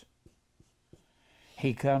Exodus,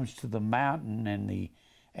 he comes to the mountain in the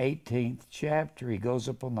 18th chapter. He goes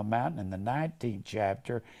up on the mountain in the 19th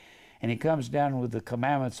chapter, and he comes down with the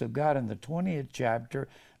commandments of God in the 20th chapter.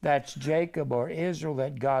 That's Jacob, or Israel,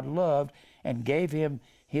 that God loved and gave him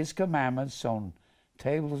his commandments on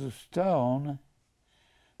tables of stone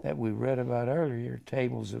that we read about earlier,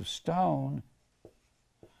 tables of stone.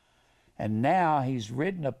 And now he's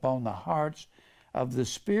written upon the hearts of the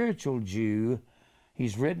spiritual Jew.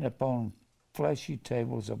 He's written upon fleshy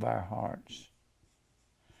tables of our hearts.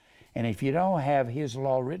 And if you don't have his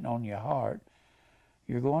law written on your heart,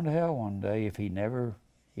 you're going to hell one day if he's never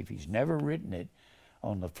written it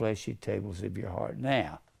on the fleshy tables of your heart.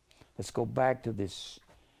 Now, let's go back to this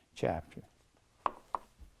chapter.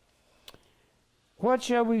 What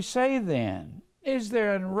shall we say then? Is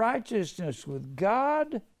there unrighteousness with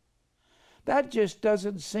God? That just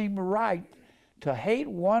doesn't seem right, to hate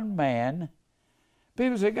one man.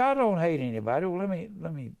 People say, God don't hate anybody. Well,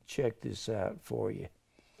 let me check this out for you.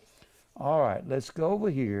 All right, let's go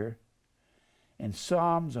over here in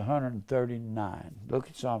Psalms 139. Look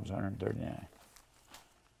at Psalms 139.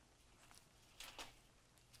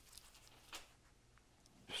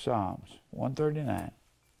 Psalms 139.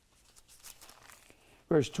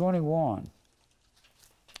 Verse 21.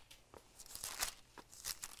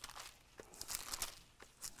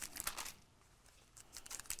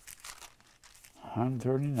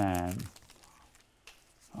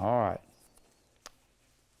 All right.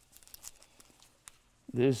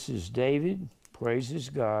 This is David praises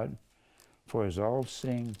God for his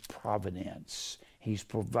all-seeing providence. He's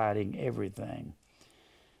providing everything.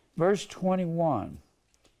 Verse 21.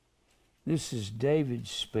 This is David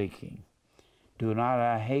speaking. Do not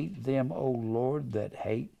I hate them, O Lord, that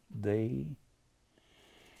hate thee?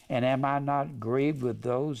 And am I not grieved with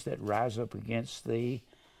those that rise up against thee?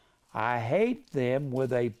 I hate them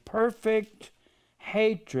with a perfect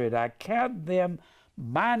hatred. I count them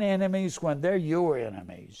mine enemies when they're your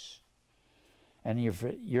enemies. And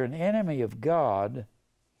you're an enemy of God.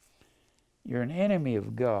 You're an enemy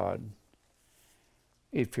of God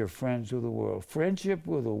if you're friends with the world. Friendship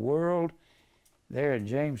with the world, there in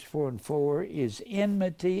James 4:4, is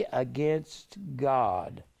enmity against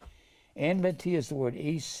God. Enmity is the word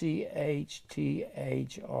E-C-H-T-H-R-A.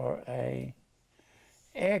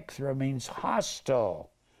 Echthra means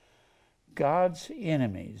hostile. God's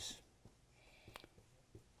enemies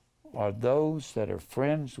are those that are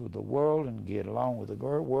friends with the world and get along with the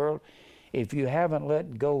world. If you haven't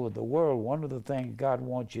let go of the world, one of the things God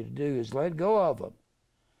wants you to do is let go of them.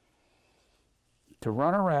 To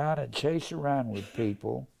run around and chase around with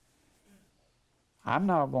people. I'm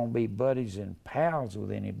not going to be buddies and pals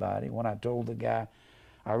with anybody. When I told the guy,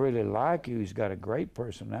 I really like you, he's got a great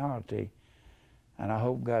personality, and I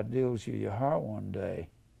hope God deals with your heart one day.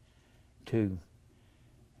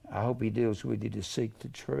 I hope he deals with you to seek the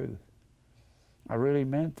truth. I really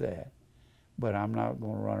meant that. But I'm not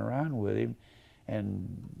going to run around with him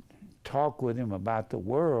and talk with him about the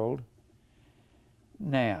world.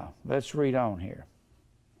 Now, let's read on here.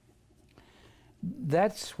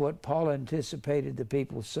 That's what Paul anticipated the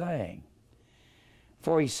people saying.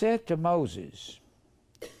 For he said to Moses,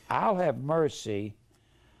 I'll have mercy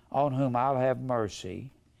on whom I'll have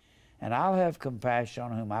mercy, and I'll have compassion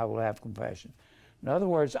on whom I will have compassion. In other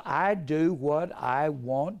words, I do what I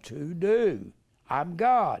want to do. I'm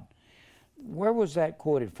God. Where was that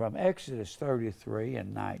quoted from? Exodus 33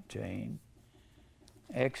 and 19.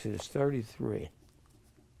 Exodus 33.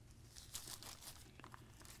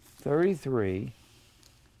 33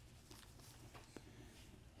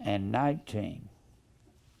 and 19.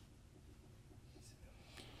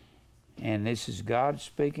 And this is God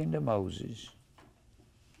speaking to Moses.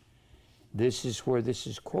 This is where this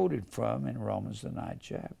is quoted from in Romans, the 9th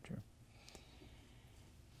chapter.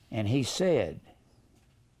 And he said,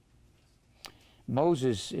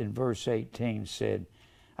 Moses in verse 18 said,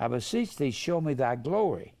 I beseech thee, show me thy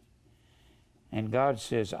glory. And God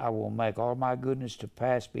says, I will make all my goodness to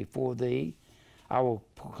pass before thee. I will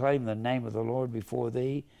proclaim the name of the Lord before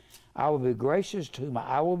thee. I will be gracious to whom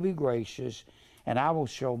I will be gracious, and I will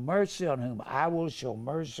show mercy on whom I will show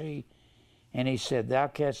mercy. And he said, Thou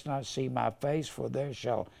canst not see my face, for there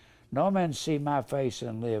shall no man see my face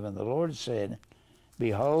and live. And the Lord said,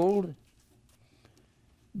 Behold,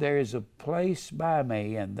 there is a place by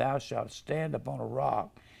me, and thou shalt stand upon a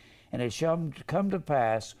rock. And it shall come to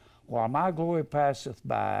pass, while my glory passeth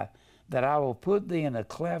by, that I will put thee in the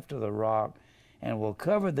cleft of the rock, and will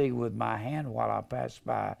cover thee with my hand while I pass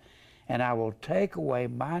by. And I will take away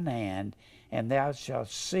mine hand, and thou shalt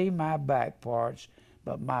see my back parts,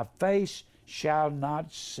 but my face shall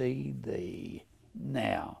not see thee.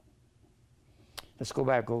 Now, let's go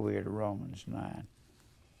back over here to Romans 9.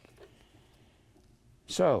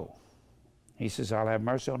 So, he says, I'll have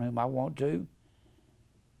mercy on whom I want to,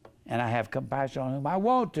 and I have compassion on whom I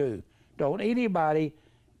want to. Don't anybody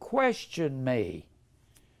question me.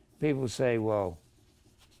 People say, well,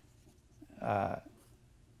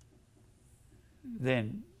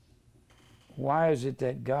 then why is it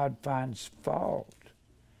that God finds fault?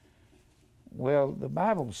 Well, the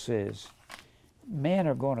Bible says men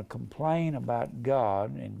are going to complain about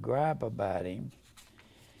God and gripe about him.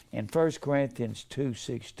 And 1 Corinthians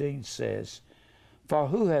 2:16 says, For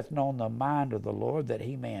who hath known the mind of the Lord that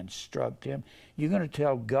he may instruct him? You're going to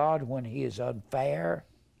tell God when he is unfair?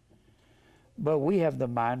 But we have the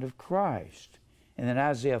mind of Christ. And in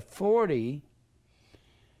Isaiah 40:12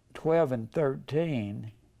 and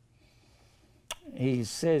 13, he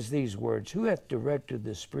says these words, Who hath directed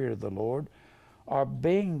the Spirit of the Lord? Or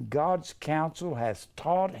being God's counsel hath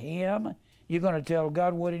taught him? You're going to tell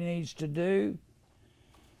God what he needs to do?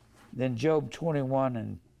 Then Job 21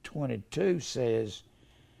 and 22 says,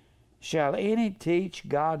 Shall any teach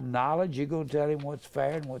God knowledge? You're going to tell him what's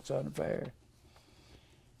fair and what's unfair?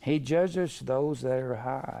 He judges those that are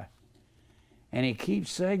high. And he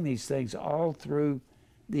keeps saying these things all through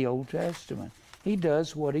the Old Testament. He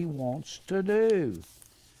does what he wants to do.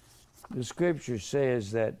 The Scripture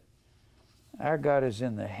says that our God is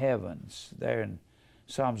in the heavens, there in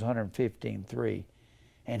Psalms 115:3.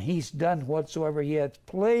 And he's done whatsoever he hath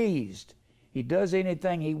pleased. He does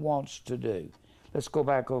anything he wants to do. Let's go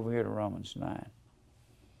back over here to Romans 9.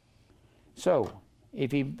 So,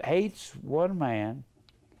 if he hates one man,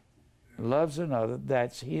 loves another,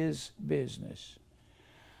 that's his business.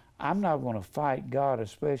 I'm not going to fight God,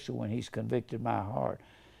 especially when he's convicted my heart.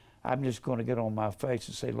 I'm just going to get on my face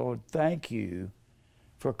and say, Lord, thank you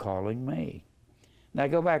for calling me. Now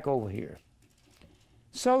go back over here.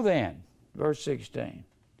 So then, verse 16,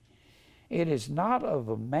 it is not of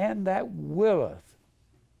a man that willeth,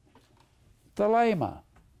 thelema.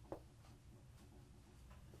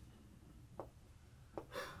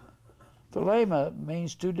 Thelema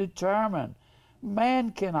means to determine.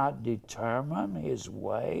 Man cannot determine his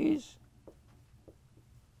ways.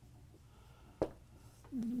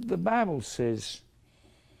 The Bible says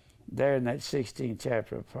there in that 16th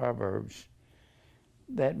chapter of Proverbs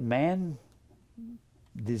that man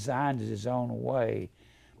designs his own way,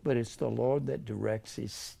 but it's the Lord that directs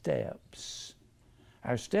his steps.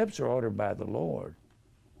 Our steps are ordered by the Lord.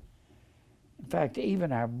 In fact,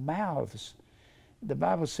 even our mouths, the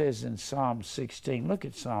Bible says in Psalm 16, look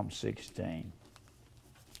at Psalm 16.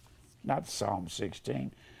 Not Psalm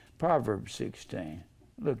 16, Proverbs 16.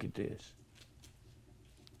 Look at this.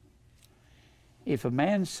 If a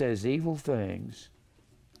man says evil things,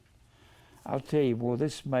 I'll tell you, well,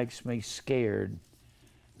 this makes me scared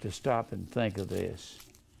to stop and think of this.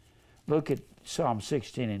 Look at Psalm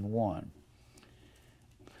 16:1.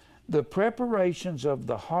 The preparations of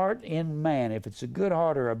the heart in man, if it's a good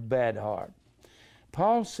heart or a bad heart.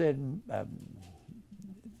 Paul said,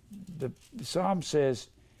 the Psalm says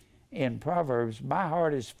in Proverbs, my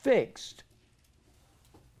heart is fixed.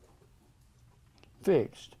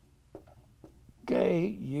 Fixed.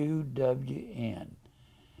 K-U-W-N.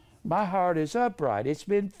 My heart is upright. It's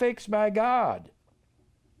been fixed by God.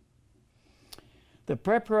 The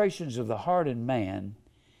preparations of the heart in man,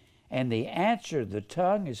 and the answer of the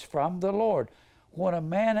tongue is from the Lord. When a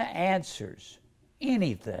man answers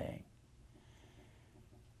anything,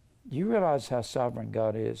 do you realize how sovereign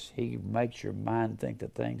God is? He makes your mind think the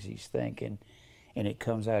things he's thinking, and it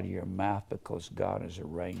comes out of your mouth because God has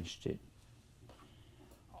arranged it.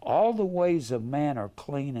 All the ways of man are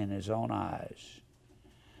clean in his own eyes,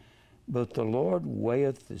 but the Lord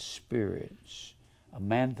weigheth the spirits. A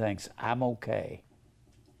man thinks, I'm okay.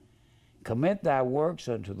 Commit thy works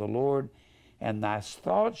unto the Lord, and thy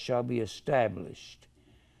thoughts shall be established.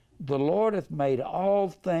 The Lord hath made all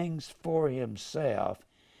things for himself,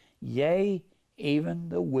 yea, even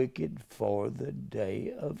the wicked for the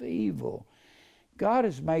day of evil. God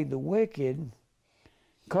has made the wicked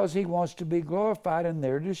because he wants to be glorified in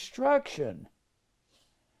their destruction.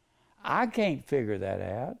 I can't figure that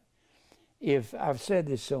out. If I've said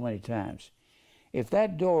this so many times, if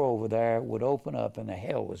that door over there would open up and the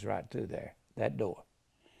hell was right through there, that door,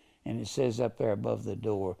 and it says up there above the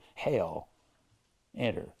door, hell,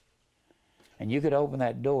 enter. And you could open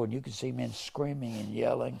that door and you could see men screaming and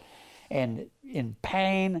yelling and in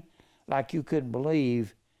pain like you couldn't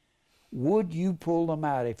believe. Would you pull them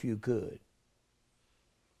out if you could?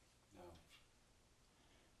 No.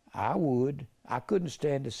 I would. I couldn't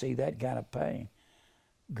stand to see that kind of pain.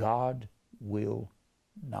 God will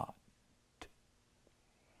not.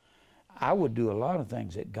 I would do a lot of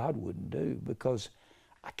things that God wouldn't do because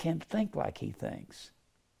I can't think like he thinks.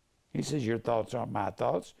 He says, your thoughts aren't my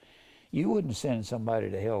thoughts. You wouldn't send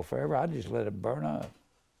somebody to hell forever. I'd just let it burn up.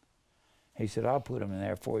 He said, I'll put them in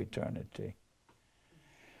there for eternity.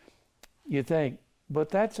 You think, but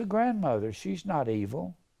that's a grandmother. She's not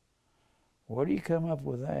evil. Where do you come up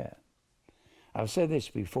with that? I've said this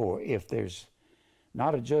before. If there's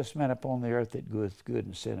not a just man upon the earth that doeth good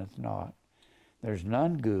and sinneth not, there's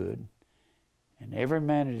none good, and every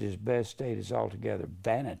man at his best state is altogether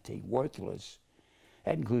vanity, worthless.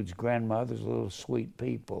 That includes grandmothers, little sweet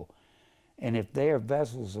people. And if they are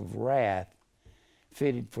vessels of wrath,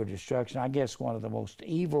 fitted for destruction, I guess one of the most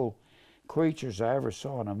evil creatures I ever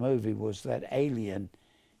saw in a movie was that alien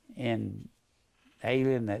in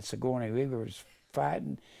Alien that Sigourney Weaver was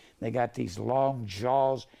fighting. They got these long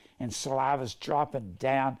jaws and saliva's dropping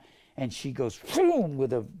down, and she goes boom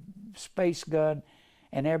with a space gun,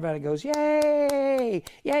 and everybody goes, yay!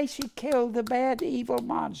 Yay, she killed the bad evil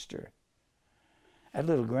monster. That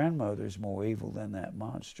little grandmother is more evil than that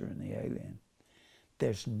monster in the alien.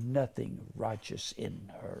 There's nothing righteous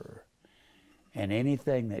in her. And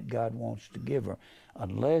anything that God wants to give her,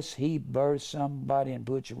 unless he births somebody and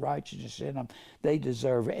puts righteousness in them, they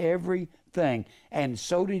deserve everything. And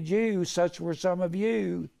so did you. Such were some of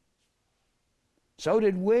you. So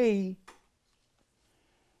did we.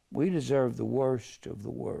 We deserve the worst of the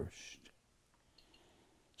worst.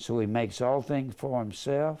 So he makes all things for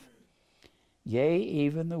himself, yea,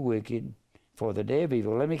 even the wicked, for the day of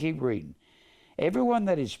evil. Let me keep reading. Everyone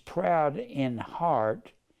that is proud in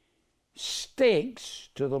heart stinks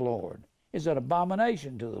to the Lord, is an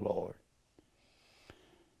abomination to the Lord.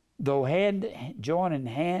 Though hand join in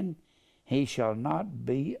hand, he shall not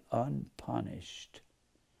be unpunished.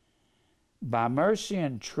 By mercy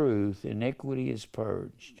and truth, iniquity is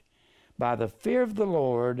purged. By the fear of the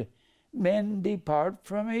Lord, men depart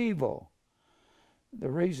from evil. The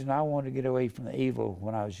reason I wanted to get away from the evil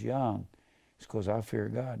when I was young is because I fear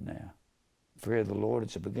God now. Fear of the Lord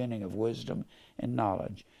is the beginning of wisdom and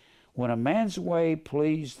knowledge. When a man's way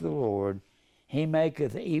please the Lord, he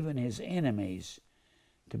maketh even his enemies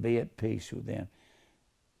to be at peace with them.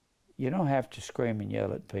 You don't have to scream and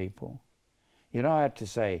yell at people. You don't have to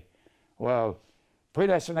say, well,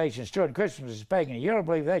 predestination is true and Christmas is pagan. You don't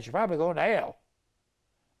believe that, you're probably going to hell.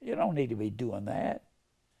 You don't need to be doing that.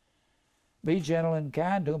 Be gentle and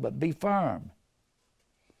kind to them, but be firm.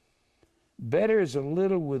 Better is a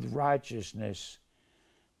little with righteousness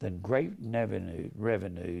than great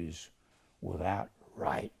revenues without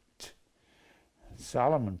right.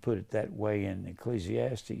 Solomon put it that way in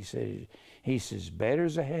Ecclesiastes. He says, better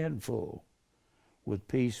is a handful with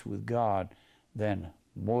peace with God than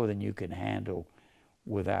more than you can handle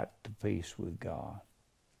without the peace with God.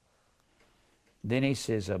 Then he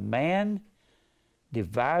says, a man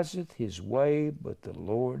deviseth his way, but the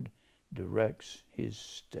Lord directs his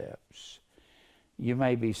steps. You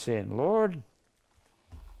may be saying, Lord,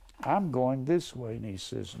 I'm going this way. And he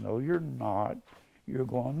says, no, you're not. You're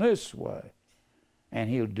going this way. And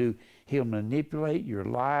he'll manipulate your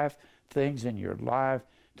life, things in your life,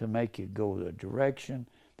 to make you go the direction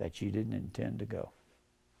that you didn't intend to go.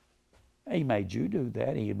 He made you do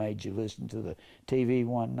that. He made you listen to the TV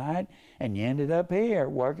one night, and you ended up here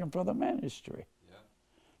working for the ministry. Yeah.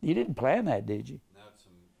 You didn't plan that, did you? No, it's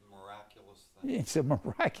a miraculous thing. It's a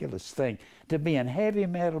miraculous thing to be in heavy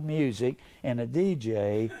metal music and a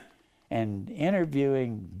DJ and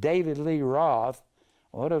interviewing David Lee Roth.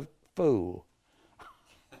 What a fool.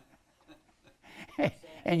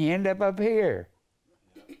 and you end up here.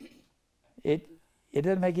 It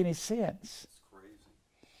doesn't make any sense. It's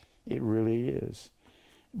crazy. It really is.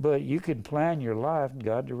 But you can plan your life and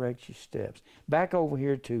God directs your steps. Back over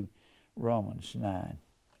here to Romans 9.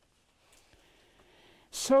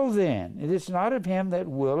 So then, it is not of him that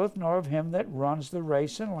willeth, nor of him that runs the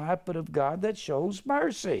race in life, but of God that shows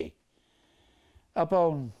mercy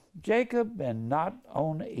upon Jacob and not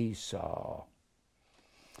on Esau.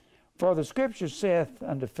 For the Scripture saith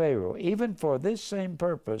unto Pharaoh, even for this same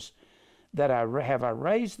purpose that I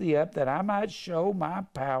raised thee up, that I might show my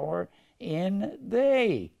power in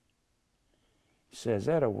thee. He says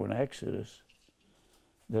that over in Exodus,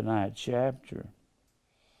 the 9th chapter.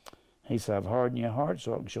 He said, I've hardened your heart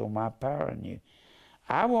so I can show my power in you.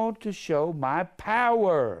 I want to show my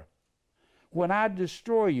power when I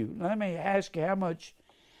destroy you. Let me ask you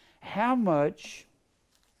how much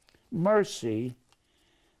mercy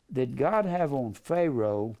did God have on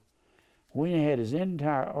Pharaoh when he had his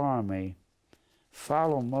entire army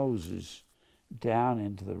follow Moses down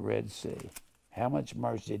into the Red Sea? How much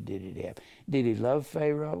mercy did he have? Did he love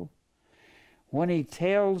Pharaoh? When he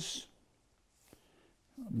tells,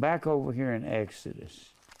 back over here in Exodus,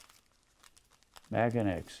 the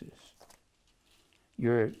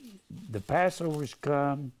Passover's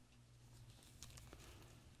come,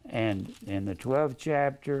 and in the 12th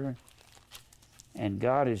chapter, and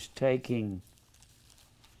God is taking,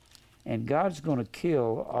 and God's going to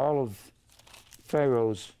kill all of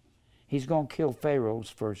Pharaoh's, he's going to kill Pharaoh's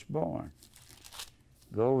firstborn.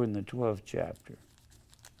 Go over in the 12th chapter.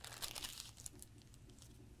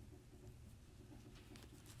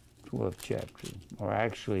 Or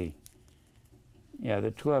actually,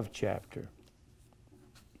 the 12th chapter.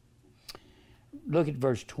 Look at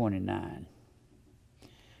verse 29.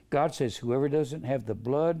 God says, whoever doesn't have the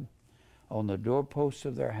blood on the doorposts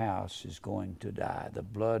of their house is going to die. The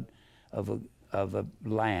blood of a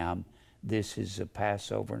lamb, this is a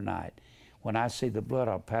Passover night. When I see the blood,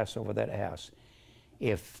 I'll pass over that house.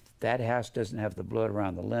 If that house doesn't have the blood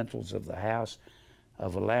around the lintels of the house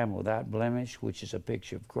of a lamb without blemish, which is a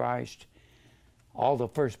picture of Christ, all the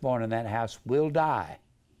firstborn in that house will die.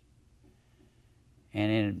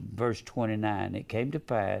 And in verse 29, it came to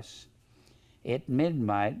pass, at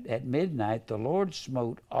midnight the Lord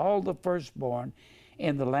smote all the firstborn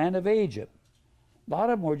in the land of Egypt. A lot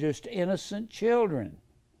of them were just innocent children.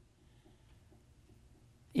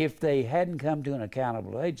 If they hadn't come to an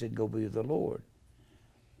accountable age, they'd go be with the Lord.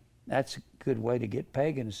 That's a good way to get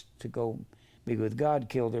pagans to go be with God,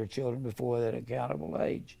 kill their children before that accountable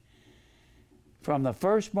age. From the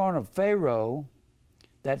firstborn of Pharaoh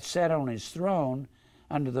that sat on his throne,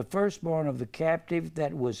 unto the firstborn of the captive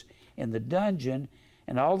that was in the dungeon,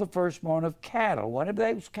 and all the firstborn of cattle. What have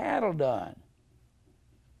those cattle done?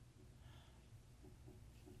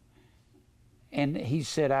 And he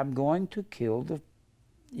said, I'm going to kill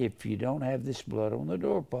if you don't have this blood on the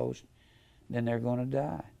doorpost, then they're going to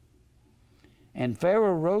die. And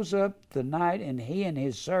Pharaoh rose up the night, and he and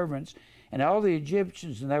his servants, and all the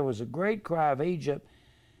Egyptians, and there was a great cry of Egypt,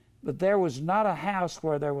 but there was not a house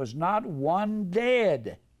where there was not one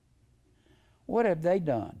dead. What have they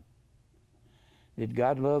done? Did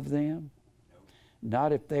God love them? No.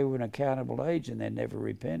 Not if they were an accountable age and they never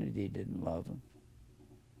repented, he didn't love them.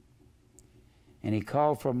 And he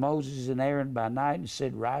called for Moses and Aaron by night and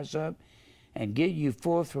said, rise up and get you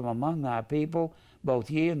forth from among thy people,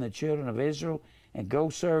 both ye and the children of Israel, and go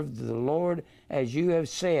serve the Lord as you have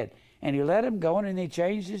said. And he let them go, and then he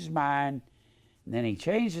changed his mind. And then he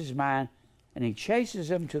changed his mind, and he chases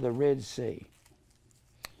them to the Red Sea.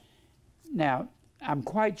 Now, I'm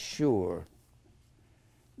quite sure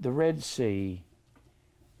the Red Sea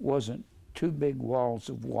wasn't two big walls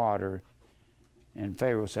of water, and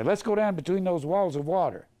Pharaoh said, let's go down between those walls of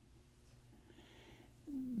water.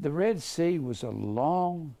 The Red Sea was a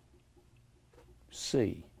long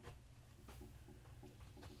sea.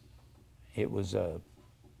 It was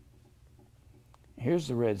here's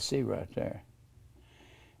the Red Sea right there.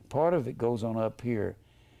 Part of it goes on up here,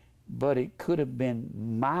 but it could have been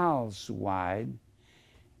miles wide,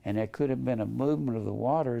 and there could have been a movement of the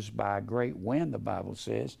waters by a great wind, the Bible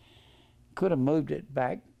says. Could have moved it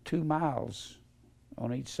back 2 miles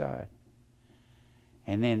on each side.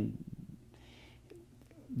 And then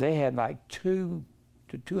they had like 2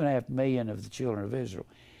 to 2.5 million of the children of Israel.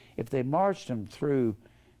 If they marched them through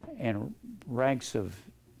in ranks of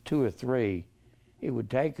 2 or 3, it would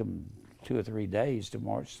take them 2 or 3 days to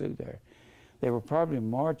march through there. They were probably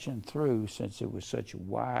marching through, since it was such a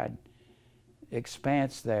wide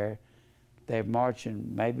expanse there, they're marching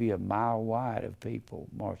maybe a mile wide of people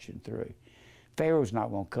marching through. Pharaoh's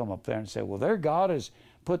not going to come up there and say, well, their God has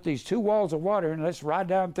put these 2 walls of water and let's ride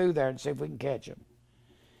down through there and see if we can catch them.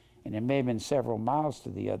 And it may have been several miles to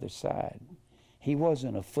the other side. He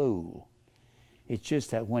wasn't a fool. It's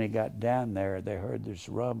just that when he got down there, they heard this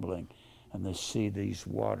rumbling and they see these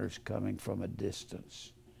waters coming from a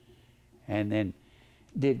distance. And then,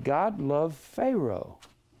 did God love Pharaoh?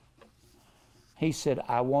 He said,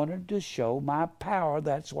 I wanted to show my power.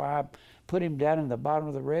 That's why I put him down in the bottom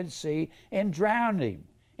of the Red Sea and drowned him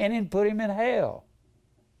and then put him in hell.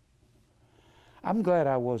 I'm glad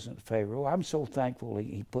I wasn't Pharaoh. I'm so thankful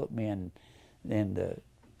he put me in the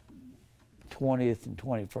 20th and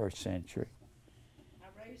 21st century. I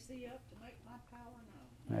raised thee up to make my power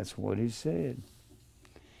known. That's what he said.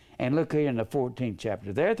 And look here in the 14th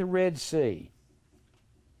chapter. They're at the Red Sea.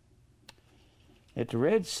 At the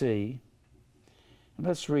Red Sea, and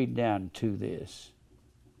let's read down to this.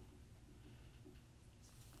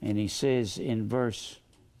 And he says in verse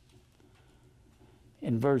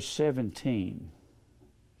 17,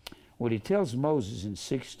 what he tells Moses in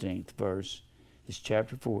 16th verse, is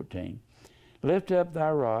chapter 14, lift up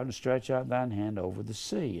thy rod and stretch out thine hand over the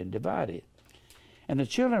sea and divide it. And the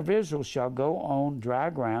children of Israel shall go on dry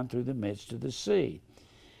ground through the midst of the sea.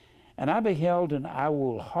 And I beheld, and I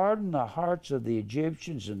will harden the hearts of the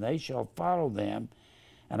Egyptians, and they shall follow them.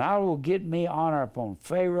 And I will get me honor upon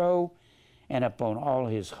Pharaoh, and upon all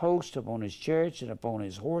his host, upon his chariots, and upon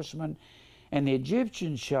his horsemen. And the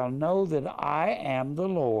Egyptians shall know that I am the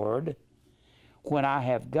Lord, when I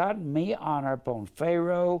have gotten me honor upon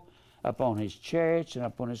Pharaoh, upon his chariots, and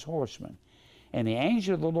upon his horsemen. And the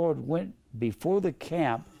angel of the Lord went before the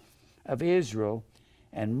camp of Israel,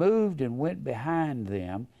 and moved and went behind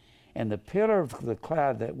them. And the pillar of the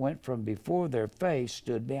cloud that went from before their face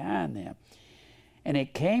stood behind them. And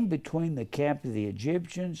it came between the camp of the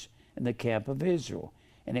Egyptians and the camp of Israel.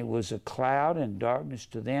 And it was a cloud and darkness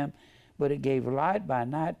to them, but it gave light by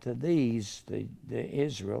night to these, the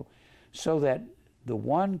Israel, so that the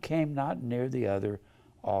one came not near the other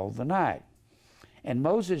all the night. And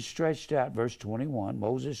Moses stretched out, verse 21,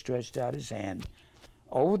 Moses stretched out his hand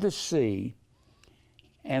over the sea,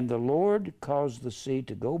 and the Lord caused the sea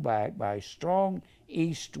to go back by a strong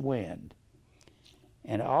east wind.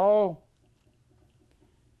 And all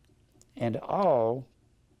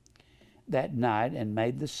that night, and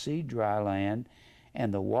made the sea dry land,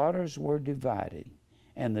 and the waters were divided.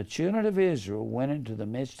 And the children of Israel went into the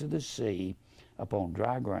midst of the sea upon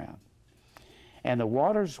dry ground. And the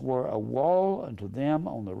waters were a wall unto them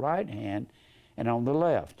on the right hand and on the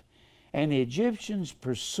left. And the Egyptians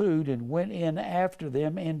pursued and went in after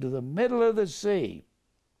them into the middle of the sea,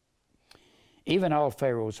 even all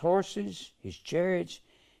Pharaoh's horses, his chariots,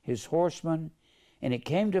 his horsemen. And it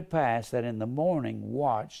came to pass that in the morning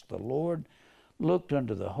watch the Lord looked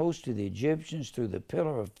unto the host of the Egyptians through the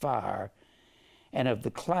pillar of fire and of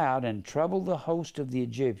the cloud, and troubled the host of the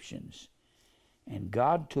Egyptians. And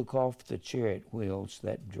God took off the chariot wheels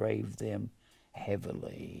that drave them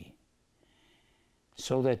heavily.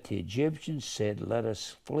 So that the Egyptians said, let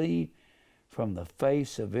us flee from the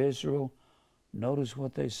face of Israel. Notice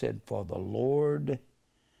what they said, for the Lord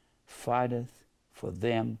fighteth for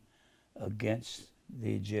them against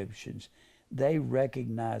the Egyptians. They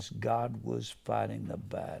recognized God was fighting the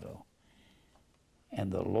battle. And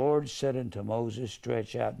the Lord said unto Moses,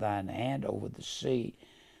 stretch out thine hand over the sea,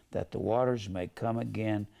 that the waters may come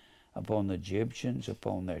again upon the Egyptians,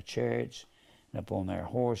 upon their chariots, and upon their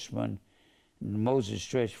horsemen. And Moses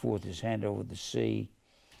stretched forth his hand over the sea,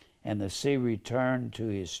 and the sea returned to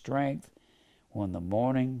his strength when the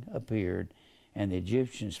morning appeared, and the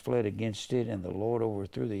Egyptians fled against it, and the Lord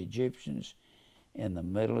overthrew the Egyptians in the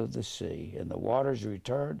middle of the sea. And the waters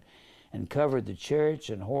returned and covered the chariots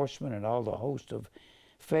and horsemen and all the host of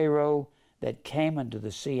Pharaoh that came unto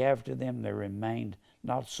the sea after them. There remained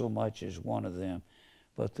not so much as one of them.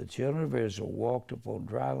 But the children of Israel walked upon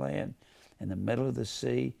dry land in the middle of the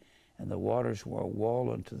sea, and the waters were a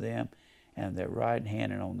wall unto them, and their right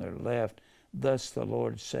hand and on their left. Thus the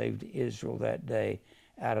Lord saved Israel that day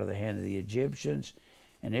out of the hand of the Egyptians.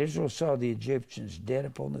 And Israel saw the Egyptians dead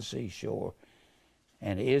upon the seashore.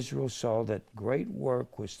 And Israel saw that great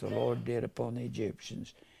work which the Lord did upon the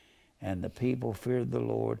Egyptians. And the people feared the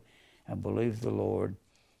Lord and believed the Lord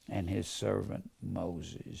and his servant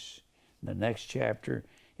Moses. The next chapter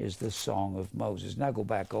is the Song of Moses. Now go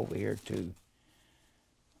back over here to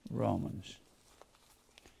Romans.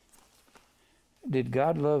 Did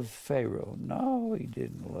God love Pharaoh? No, he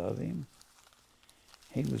didn't love him.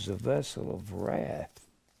 He was a vessel of wrath.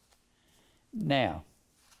 Now,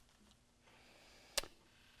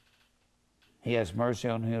 he has mercy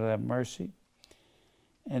on whom he'll have mercy.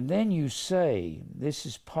 And then you say, this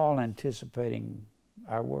is Paul anticipating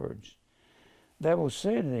our words. They will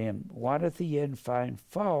say to him, why doth he yet find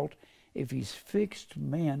fault if he's fixed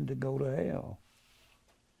men to go to hell?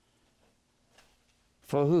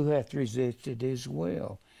 For who hath resisted his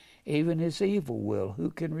will? Even his evil will. Who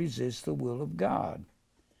can resist the will of God?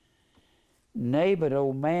 Nay, but,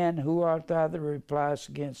 O man, who art thou that repliest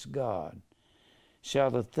against God?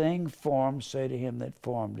 Shall the thing formed say to him that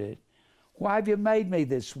formed it, why have you made me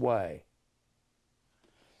this way?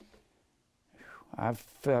 I've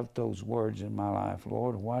felt those words in my life.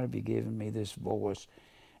 Lord, why have you given me this voice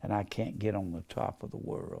and I can't get on the top of the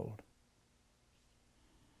world?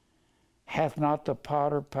 Hath not the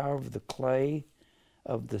potter power of the clay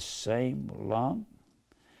of the same lump?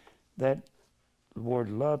 That word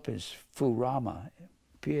lump is phurama,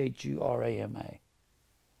 P-H-U-R-A-M-A.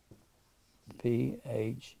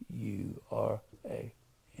 P-H-U-R-A-M-A.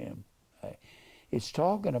 It's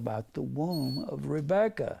talking about the womb of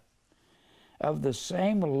Rebekah. Of the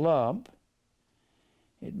same lump,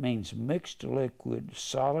 it means mixed liquid,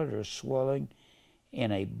 solid or swelling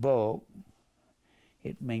in a bulk.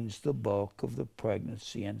 It means the bulk of the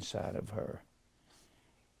pregnancy inside of her.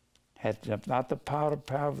 Hath not the power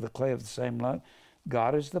of the clay of the same lump?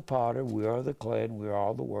 God is the potter, we are the clay, and we are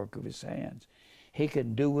all the work of his hands. He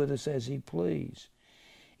can do with us as he please.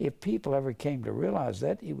 If people ever came to realize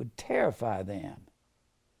that, it would terrify them.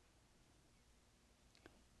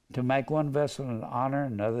 To make one vessel an honor,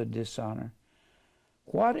 another dishonor.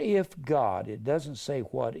 What if God, it doesn't say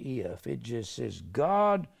what if, it just says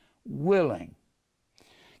God willing,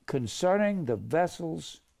 concerning the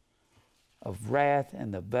vessels of wrath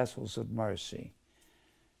and the vessels of mercy.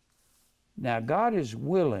 Now God is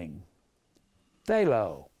willing,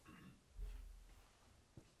 thelo,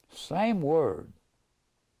 same word.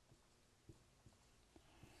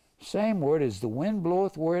 Same word as the wind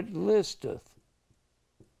bloweth where it listeth,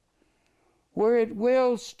 where it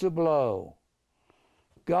wills to blow.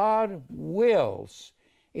 God wills.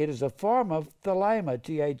 It is a form of thelema,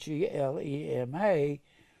 T-H-E-L-E-M-A,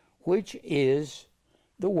 which is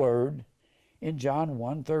the word in John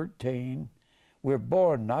 1:13. We're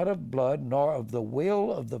born not of blood, nor of the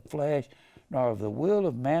will of the flesh, nor of the will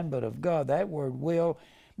of man, but of God. That word will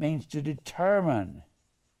means to determine.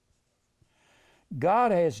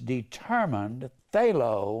 God has determined,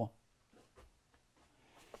 thelo,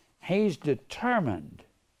 he's determined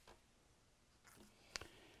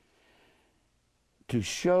to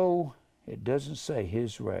show, it doesn't say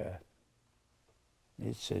his wrath.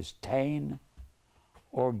 It says tain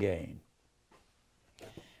or gain.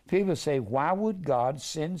 People say, why would God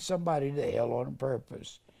send somebody to hell on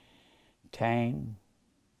purpose? Tain,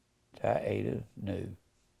 ta-ada, nu.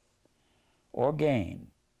 Or gain,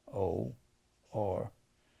 O-R-G-N,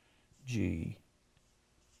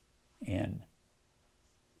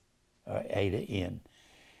 Ada-N.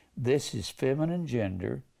 This is feminine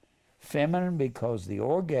gender. Feminine because the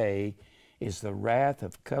orge is the wrath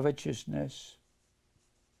of covetousness.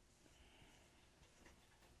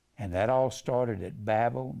 And that all started at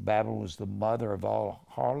Babel. Babel was the mother of all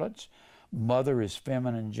harlots. Mother is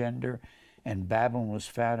feminine gender, and Babylon was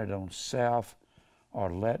founded on self,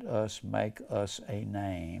 or let us make us a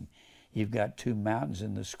name. You've got two mountains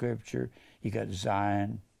in the scripture. You got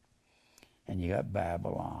Zion, and you got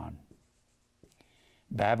Babylon.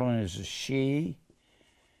 Babylon is a she.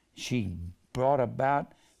 She brought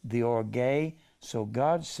about the orge. So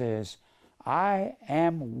God says, I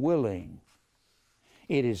am willing.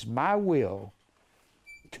 It is my will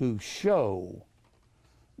to show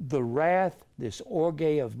the wrath, this orge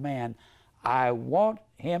of man. I want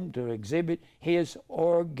him to exhibit his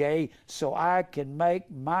orge so I can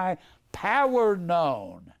make my power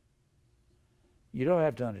known. You don't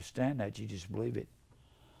have to understand that, you just believe it.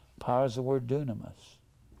 Power is the word dunamis.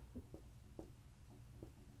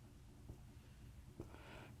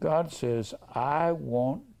 God says, I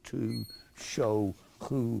want to show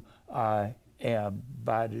who I am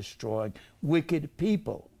by destroying wicked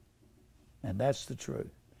people. And that's the truth.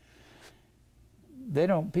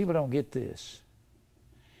 People don't get this.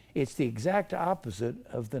 It's the exact opposite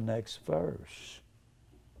of the next verse.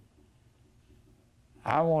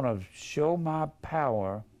 I want to show my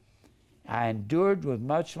power. I endured with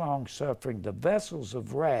much long suffering the vessels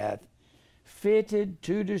of wrath fitted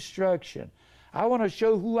to destruction. I want to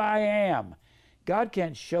show who I am. God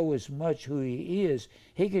can't show as much who he is.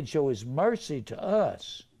 He can show his mercy to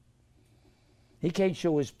us. He can't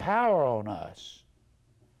show his power on us.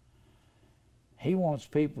 He wants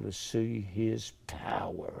people to see his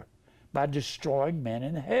power by destroying men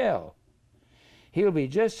in hell. He'll be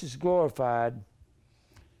just as glorified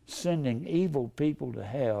sending evil people to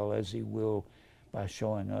hell as he will by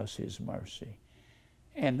showing us his mercy.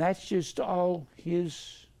 And that's just all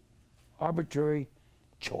his arbitrary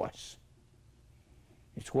choice.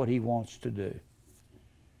 It's what he wants to do.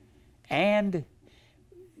 And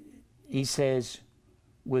he says,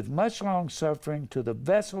 with much long suffering to the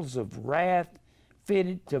vessels of wrath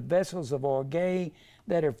fitted, to vessels of orge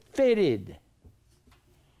that are fitted.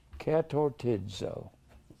 Katortidzo.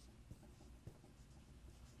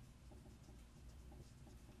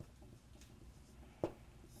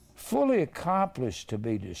 Fully accomplished to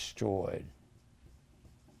be destroyed.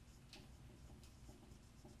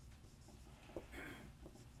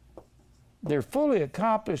 They're fully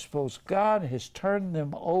accomplished because God has turned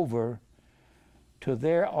them over to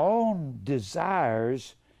their own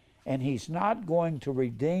desires, and he's not going to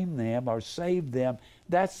redeem them or save them.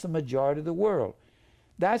 That's the majority of the world.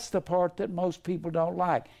 That's the part that most people don't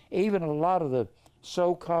like. Even a lot of the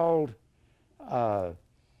so-called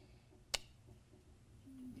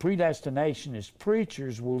predestinationist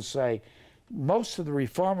preachers will say, most of the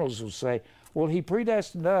reformers will say, well, he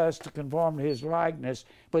predestined us to conform to his likeness,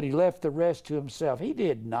 but he left the rest to himself. He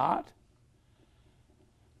did not.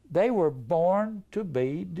 They were born to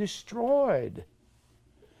be destroyed.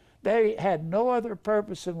 They had no other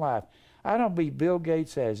purpose in life. I don't believe Bill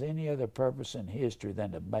Gates has any other purpose in history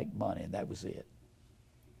than to make money, and that was it.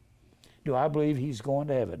 Do I believe he's going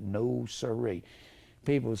to heaven? No, sirree.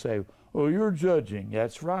 People say, oh, you're judging.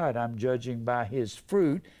 That's right. I'm judging by his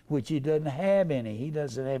fruit, which he doesn't have any. He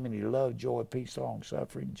doesn't have any love, joy, peace, long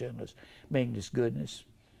suffering, gentleness, meekness, goodness,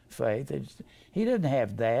 faith. He doesn't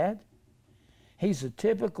have that. He's a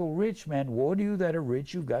typical rich man. Woe to you that are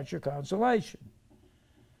rich, you've got your consolation.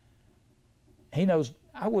 He knows,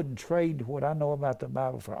 I wouldn't trade what I know about the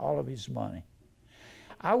Bible for all of his money.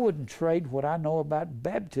 I wouldn't trade what I know about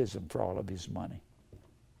baptism for all of his money.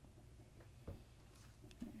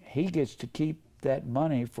 He gets to keep that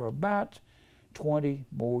money for about 20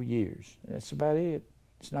 more years. That's about it.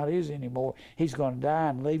 It's not his anymore. He's going to die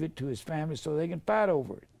and leave it to his family so they can fight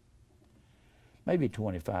over it. Maybe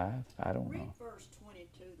 25. I don't know. Read verse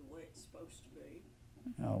 22 the way it's supposed to be.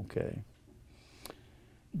 Okay.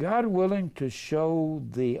 God willing to show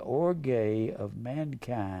the orge of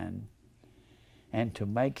mankind and to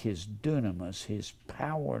make his dunamis, his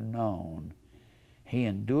power known, he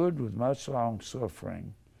endured with much long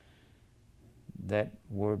suffering. That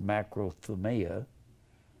word macrothumia,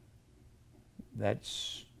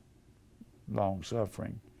 that's long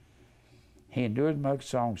suffering. He endured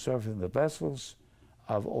much long suffering. The vessels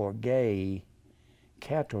of orge,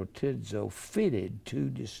 katortidzo, fitted to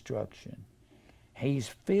destruction. He's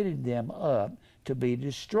fitted them up to be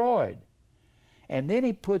destroyed. And then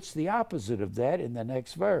he puts the opposite of that in the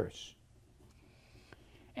next verse.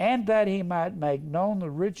 And that he might make known the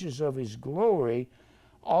riches of his glory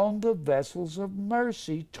on the vessels of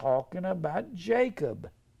mercy, talking about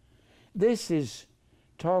Jacob. This is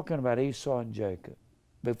talking about Esau and Jacob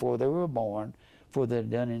before they were born, before they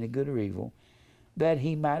had done any good or evil, that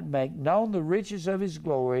he might make known the riches of his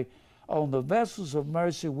glory on the vessels of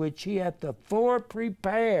mercy which he hath afore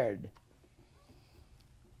prepared.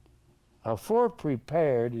 Afore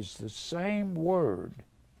prepared is the same word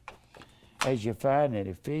as you find in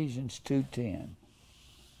Ephesians 2:10.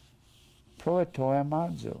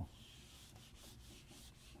 Proetoimazo.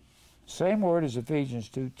 Same word as Ephesians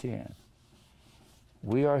 2:10.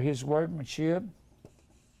 We are his workmanship,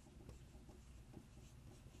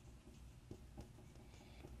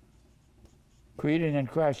 created in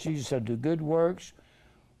Christ Jesus unto good works,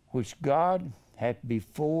 which God hath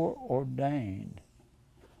before ordained.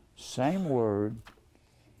 Same word,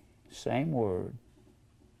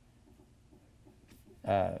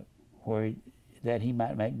 where that he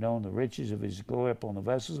might make known the riches of his glory upon the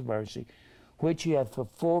vessels of mercy, which he hath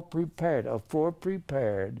afore prepared. Afore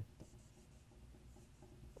prepared.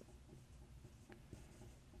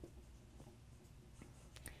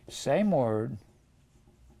 Same word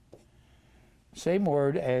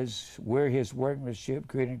as we're his workmanship,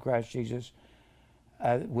 created in Christ Jesus,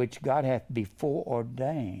 which God hath before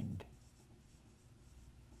ordained.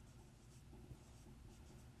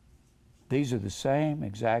 These are the same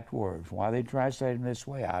exact words. Why they translate them this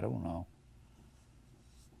way, I don't know.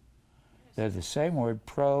 They're the same word,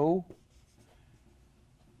 pro,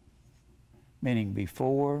 meaning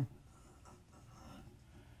before,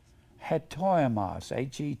 hetoimas,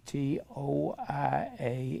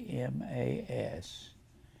 Hetoiamas.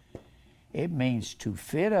 It means to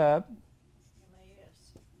fit up,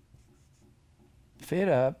 M-A-S. fit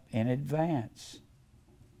up in advance.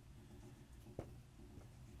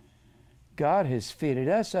 God has fitted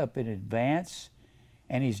us up in advance,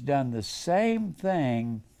 and he's done the same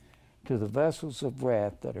thing to the vessels of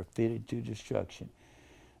wrath that are fitted to destruction.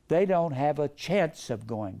 They don't have a chance of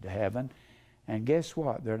going to heaven. And guess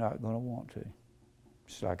what? They're not going to want to.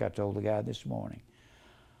 Just like I told the guy this morning.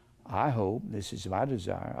 I hope, this is my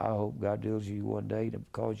desire, I hope God deals you one day to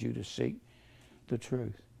cause you to seek the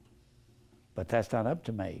truth. But that's not up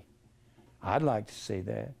to me. I'd like to see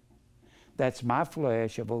that. That's my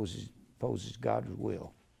flesh opposes God's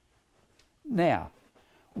will. Now,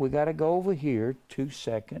 we got to go over here to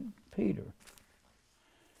 2 Peter.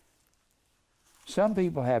 Some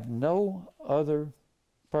people have no other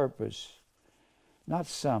purpose, not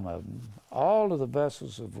some of them, all of the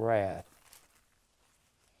vessels of wrath.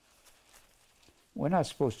 We're not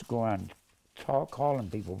supposed to go around calling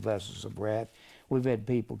people vessels of wrath. We've had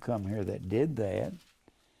people come here that did that,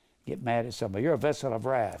 get mad at somebody. You're a vessel of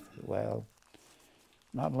wrath. Well,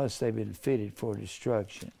 not unless they've been fitted for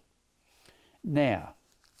destruction. Now,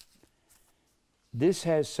 this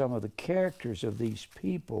has some of the characters of these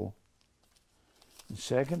people in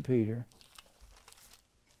 2 Peter.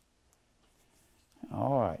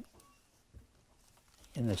 All right.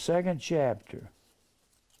 In the 2nd chapter,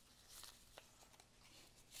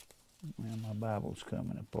 well, my Bible's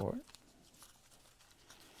coming apart.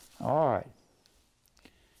 All right.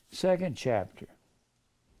 2nd chapter.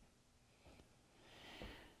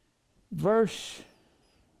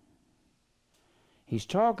 He's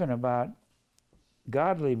talking about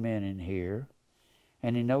godly men in here,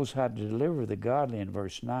 and he knows how to deliver the godly in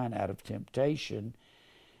verse 9 out of temptation,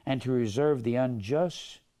 and to reserve the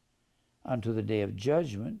unjust unto the day of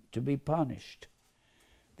judgment to be punished.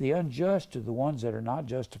 The unjust are the ones that are not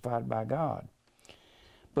justified by God.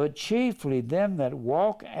 But chiefly them that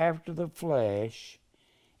walk after the flesh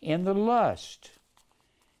in the lust.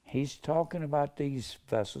 He's talking about these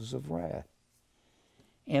vessels of wrath.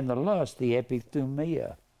 In the lust, the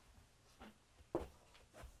epithumia.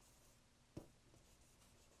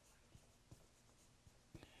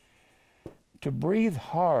 To breathe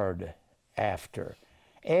hard after.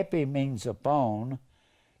 Epi means upon.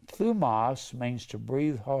 Thumos means to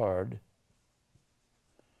breathe hard.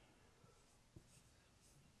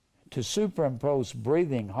 To superimpose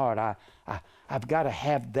breathing hard. I've got to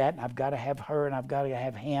have that, and I've got to have her, and I've got to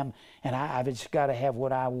have him, and I've just got to have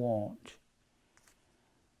what I want.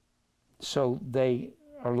 So they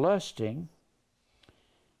are lusting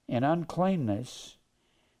in uncleanness.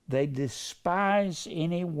 They despise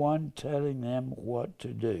anyone telling them what to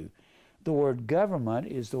do. The word government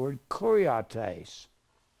is the word kuriotes.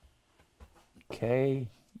 K-U-R-I-O-T-E-S.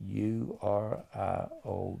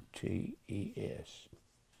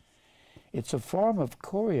 It's a form of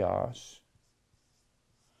kurios,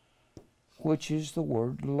 which is the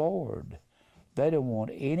word Lord. They don't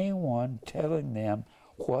want anyone telling them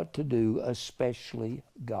what to do, especially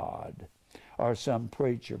God, or some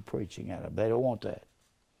preacher preaching at them. They don't want that.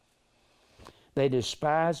 They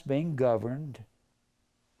despise being governed.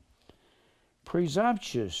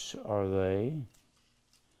 Presumptuous are they.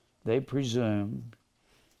 They presume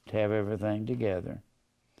to have everything together.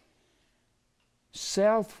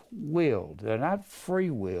 Self-willed. They're not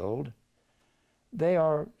free-willed. They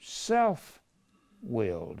are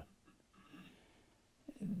self-willed.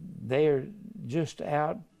 They are just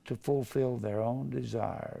out to fulfill their own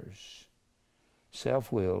desires.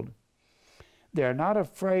 Self-willed. They're not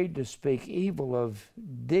afraid to speak evil of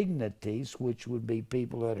dignities, which would be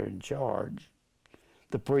people that are in charge,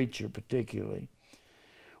 the preacher particularly.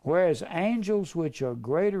 Whereas angels which are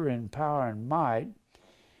greater in power and might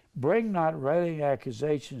bring not railing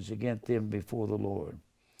accusations against them before the Lord.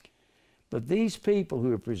 But these people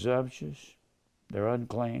who are presumptuous, they're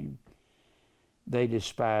unclean, they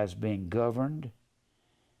despise being governed.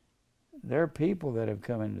 There are people that have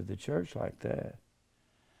come into the church like that.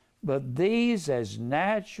 But these as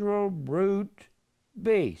natural brute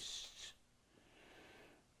beasts,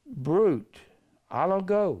 brute,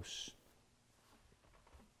 alogos,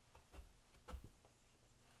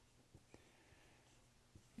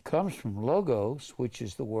 comes from logos, which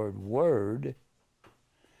is the word,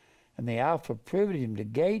 and the alpha privative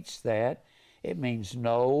negates that. It means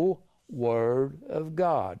no word of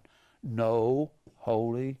God, no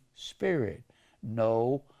Holy Spirit,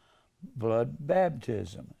 no blood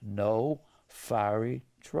baptism, no fiery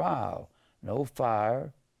trial, no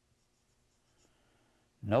fire,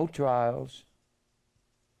 no trials.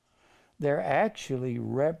 They're actually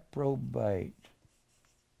reprobate.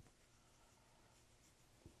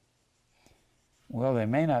 Well, they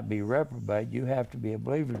may not be reprobate. You have to be a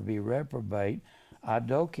believer to be reprobate.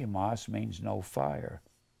 Adokimos means no fire.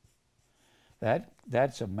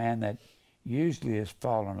 That's a man that usually has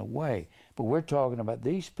fallen away. But we're talking about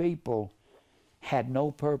these people had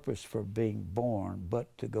no purpose for being born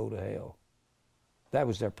but to go to hell. That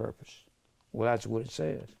was their purpose. Well, that's what it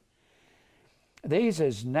says. These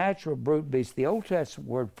as natural brute beasts. The Old Testament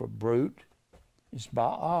word for brute is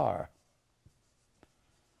ba'ar.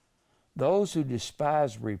 Those who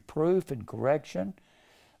despise reproof and correction,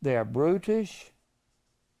 they are brutish.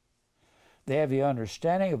 They have the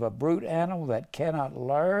understanding of a brute animal that cannot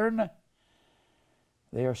learn.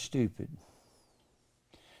 They are stupid.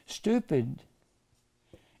 Stupid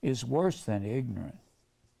is worse than ignorant.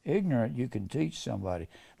 Ignorant, you can teach somebody.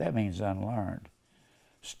 That means unlearned.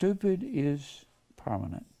 Stupid is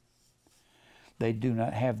permanent. They do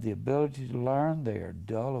not have the ability to learn. They are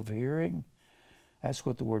dull of hearing. That's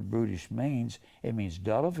what the word brutish means. It means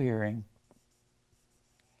dull of hearing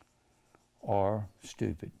or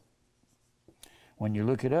stupid. When you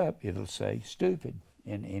look it up, it'll say stupid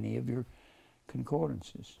in any of your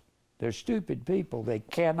concordances. They're stupid people. They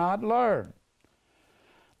cannot learn.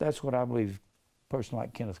 That's what I believe a person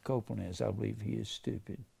like Kenneth Copeland is. I believe he is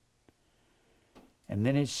stupid. And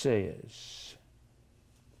then it says,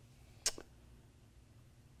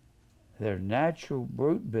 they're natural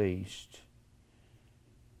brute beasts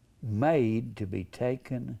made to be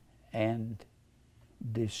taken and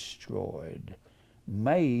destroyed.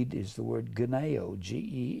 Made is the word geneo,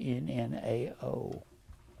 G-E-N-N-A-O.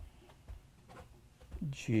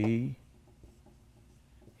 G-E-N-N-A-O.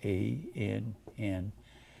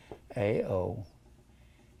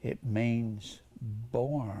 It means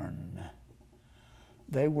born.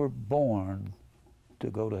 They were born to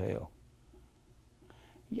go to hell.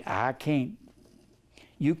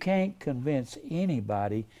 You can't convince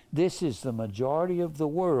anybody. This is the majority of the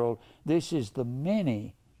world. This is the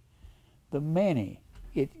many. The many.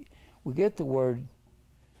 We get the word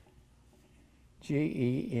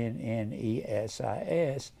G-E-N-N-E-S-I-S,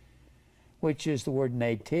 which is the word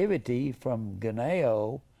nativity from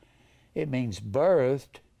geneo. It means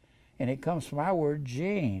birthed, and it comes from our word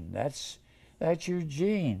gene. That's your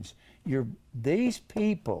genes. These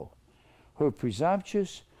people who are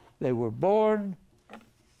presumptuous, they were born.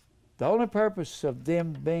 The only purpose of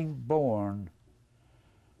them being born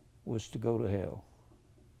was to go to hell.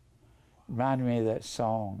 Reminded me of that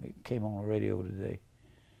song that came on the radio today,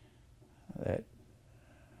 that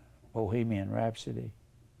Bohemian Rhapsody.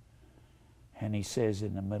 And he says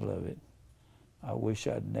in the middle of it, I wish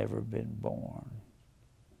I'd never been born.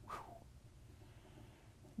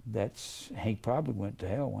 He probably went to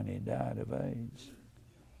hell when he died of AIDS.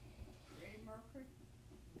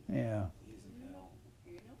 Yeah.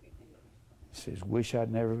 He says, wish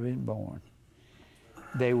I'd never been born.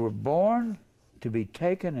 They were born to be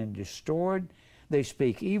taken and destroyed. They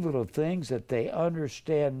speak evil of things that they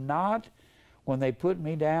understand not. When they put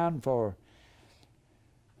me down for,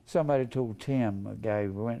 somebody told Tim, a guy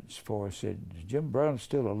who went for us, said, Jim Brown's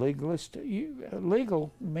still a legalist.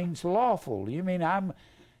 Legal means lawful. You mean are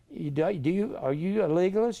you a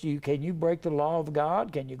legalist? Can you break the law of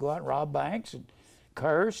God? Can you go out and rob banks and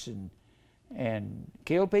curse and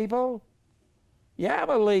kill people? Yeah, I'm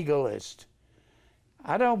a legalist.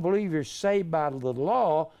 I don't believe you're saved by the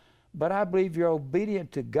law, but I believe you're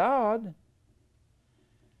obedient to God.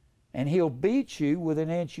 And He'll beat you with an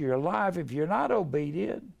inch of your life if you're not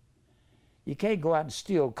obedient. You can't go out and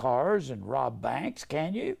steal cars and rob banks,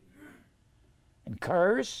 can you? And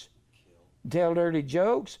curse, and tell dirty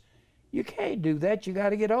jokes. You can't do that. You got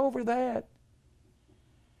to get over that.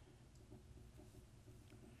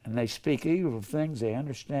 And they speak evil of things they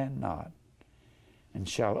understand not, and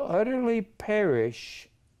shall utterly perish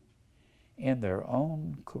in their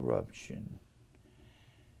own corruption.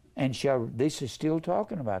 And this is still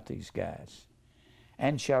talking about these guys,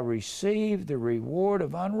 and shall receive the reward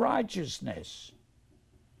of unrighteousness,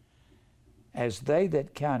 as they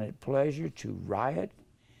that count it pleasure to riot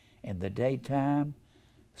in the daytime.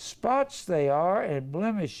 Spots they are and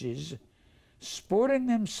blemishes, sporting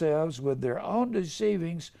themselves with their own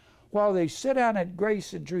deceivings, while they sit down at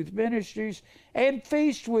Grace and Truth Ministries and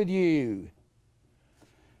feast with you.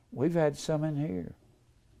 We've had some in here.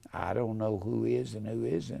 I don't know who is and who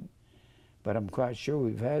isn't, but I'm quite sure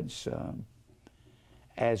we've had some.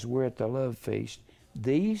 As we're at the love feast,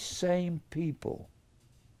 these same people,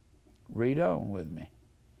 read on with me.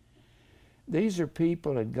 These are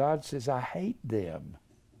people, and God says, I hate them.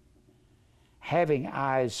 Having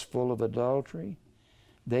eyes full of adultery,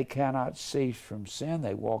 they cannot cease from sin.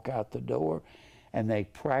 They walk out the door and they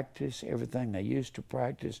practice everything they used to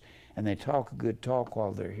practice, and they talk a good talk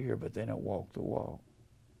while they're here, but they don't walk the walk.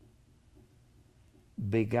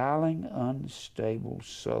 Beguiling unstable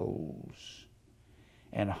souls,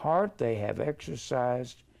 and heart they have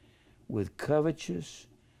exercised with covetous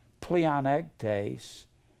pleonectes.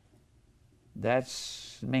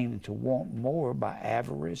 That's meaning to want more by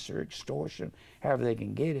avarice or extortion, however they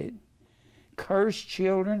can get it. Cursed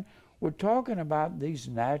children, we're talking about these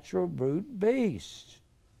natural brute beasts.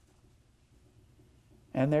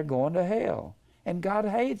 And they're going to hell. And God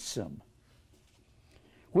hates them.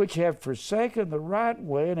 Which have forsaken the right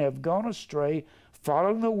way and have gone astray,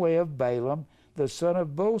 following the way of Balaam, the son of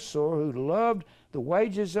Bosor, who loved the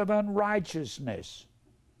wages of unrighteousness,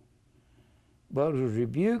 but was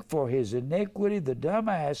rebuked for his iniquity. The dumb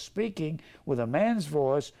ass, speaking with a man's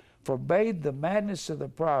voice, forbade the madness of the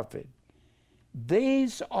prophet.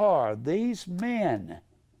 These men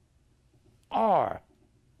are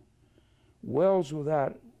wells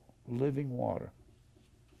without living water,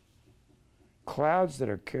 clouds that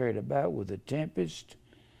are carried about with a tempest,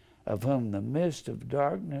 of whom the mist of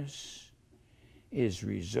darkness is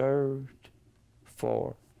reserved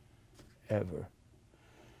forever.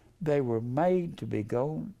 They were made to be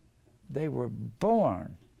gone. They were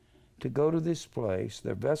born to go to this place.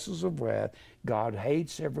 They're vessels of wrath. God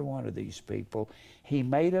hates every one of these people. He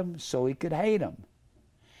made them so he could hate them.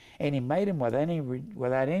 And he made them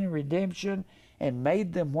without any redemption, and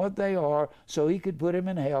made them what they are so he could put them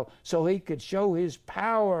in hell, so he could show his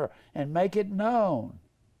power and make it known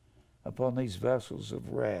upon these vessels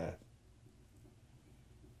of wrath.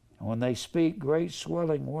 And when they speak great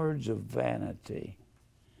swelling words of vanity,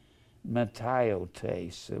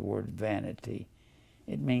 mataiotes, the word vanity,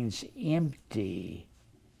 it means empty.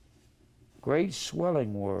 Great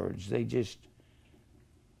swelling words, they just,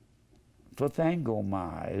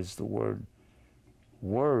 phthangomai is the word,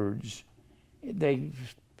 words. They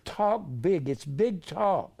talk big, it's big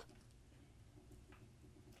talk.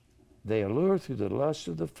 They allure through the lust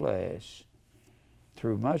of the flesh,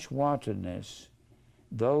 through much wantonness,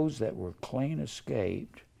 those that were clean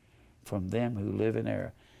escaped from them who live in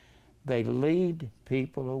error. They lead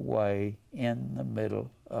people away in the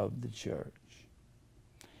middle of the church.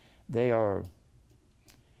 They are,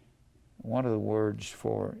 one of the words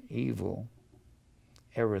for evil,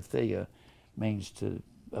 erethia, means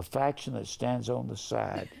a faction that stands on the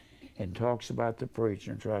side and talks about the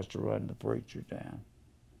preacher and tries to run the preacher down.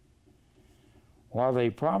 While they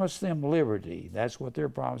promise them liberty, that's what they're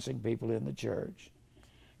promising people in the church.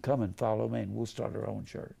 Come and follow me and we'll start our own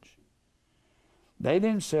church. They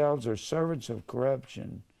themselves are servants of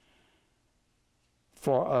corruption,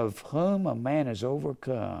 for of whom a man is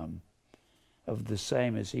overcome, of the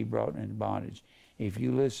same as he brought in bondage. If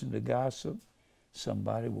you listen to gossip,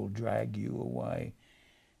 somebody will drag you away.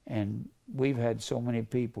 And we've had so many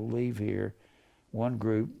people leave here. One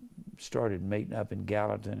group started meeting up in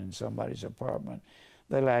Gallatin in somebody's apartment.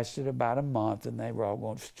 They lasted about a month, and they were all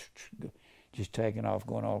going, just taking off,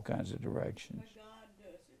 going all kinds of directions. But God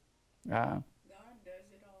does it. God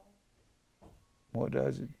does it all. What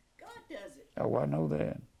does it? God does it. Oh, I know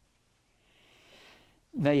that.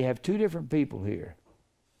 Now you have two different people here.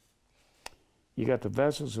 You got the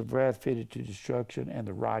vessels of wrath fitted to destruction and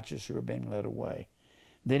the righteous who are being led away.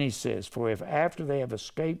 Then he says, for if after they have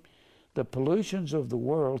escaped the pollutions of the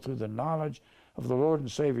world through the knowledge of the Lord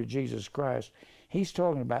and Savior Jesus Christ, he's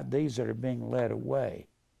talking about these that are being led away.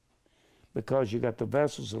 Because you got the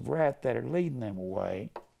vessels of wrath that are leading them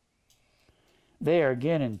away. They are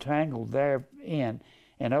again entangled therein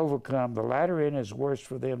and overcome. The latter end is worse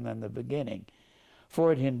for them than the beginning.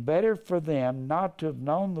 For it had been better for them not to have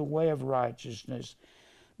known the way of righteousness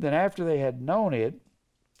than after they had known it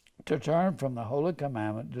to turn from the holy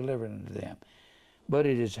commandment delivered unto them. But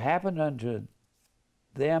it has happened unto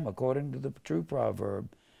them, according to the true proverb,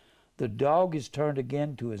 the dog is turned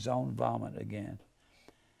again to his own vomit again.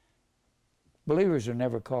 Believers are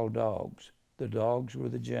never called dogs. The dogs were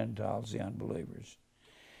the Gentiles, the unbelievers.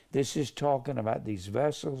 This is talking about these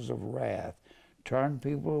vessels of wrath, turn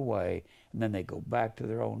people away, and then they go back to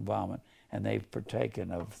their own vomit, and they've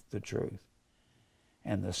partaken of the truth.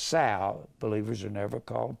 And the sow, believers are never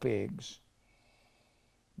called pigs.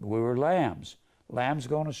 We were lambs. Lambs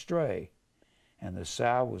gone astray. And the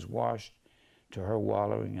sow was washed to her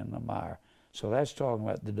wallowing in the mire. So that's talking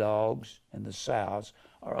about the dogs and the sows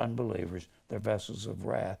are unbelievers. They're vessels of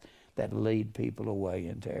wrath that lead people away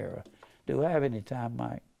into error. Do I have any time,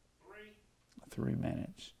 Mike? 3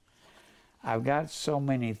 minutes. I've got so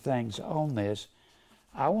many things on this.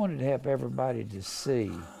 I wanted to help everybody to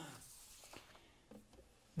see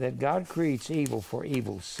that God creates evil for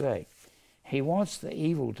evil's sake. He wants the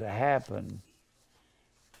evil to happen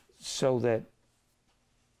so that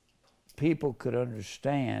people could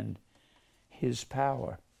understand his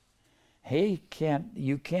power. You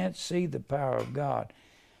can't see the power of God.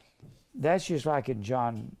 That's just like in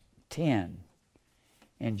John 10.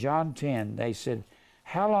 In John 10, they said,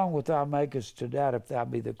 How long wilt thou make us to doubt? If thou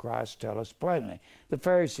be the Christ, tell us plainly. The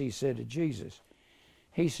Pharisee said to Jesus,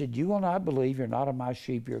 he said, you will not believe. You're not of my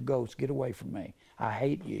sheep. You're goats. Get away from me. I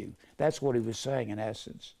hate you. That's what he was saying in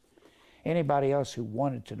essence. Anybody else who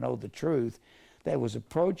wanted to know the truth that was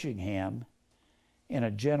approaching him in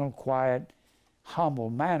a gentle, quiet, humble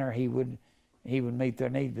manner, he would meet their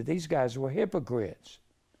need. But these guys were hypocrites.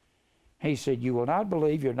 He said, you will not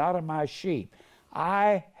believe. You're not of my sheep.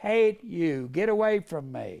 I hate you. Get away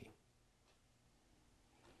from me.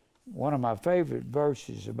 One of my favorite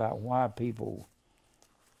verses about why people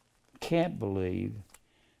can't believe,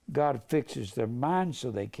 God fixes their minds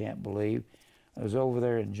so they can't believe, is over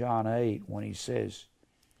there in John 8 when he says,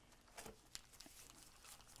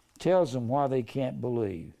 tells them why they can't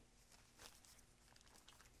believe.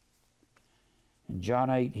 In John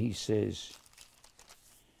 8 he says,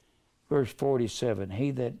 verse 47,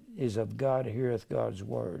 he that is of God heareth God's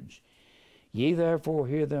words. Ye therefore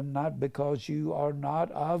hear them not, because you are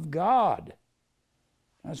not of God.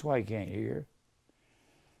 That's why you can't hear.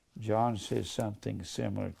 John says something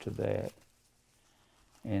similar to that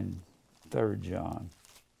in 3 John.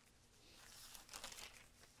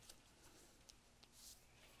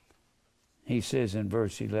 He says in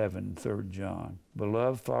verse 11, 3 John,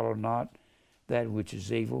 beloved, follow not that which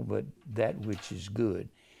is evil, but that which is good.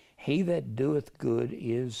 He that doeth good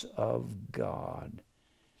is of God.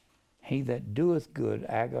 He that doeth good,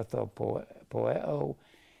 agatha poeo,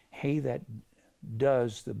 he that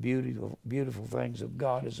does the beautiful things of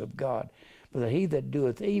God is of God. But he that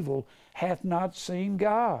doeth evil hath not seen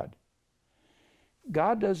God.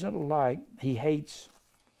 God doesn't like, he hates.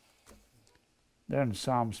 There in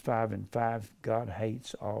Psalms 5 and 5, God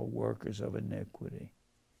hates all workers of iniquity.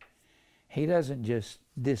 He doesn't just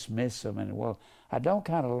dismiss them and, well, I don't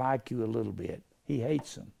kind of like you a little bit. He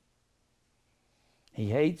hates them. He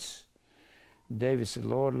hates. David said,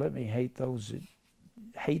 Lord, let me hate those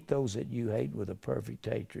that you hate with a perfect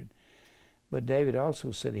hatred. But David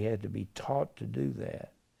also said he had to be taught to do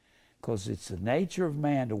that, because it's the nature of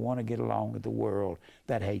man to want to get along with the world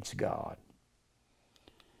that hates God.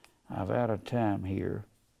 I'm out of time here.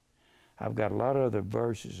 I've got a lot of other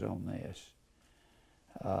verses on this.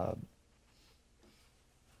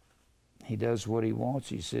 He does what he wants.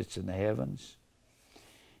 He sits in the heavens.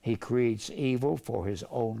 He creates evil for his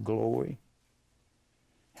own glory.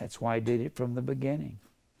 That's why he did it from the beginning.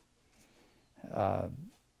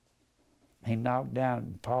 He knocked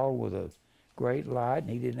down Paul with a great light, and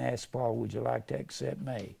he didn't ask Paul, would you like to accept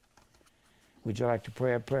me? Would you like to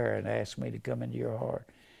pray a prayer and ask me to come into your heart?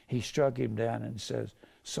 He struck him down and says,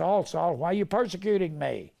 Saul, Saul, why are you persecuting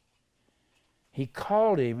me? He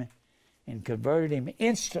called him and converted him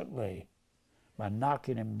instantly by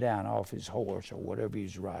knocking him down off his horse or whatever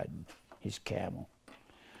he's riding, his camel.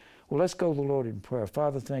 Well, let's go to the Lord in prayer.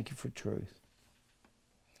 Father, thank you for truth.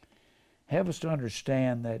 Help us to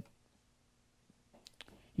understand that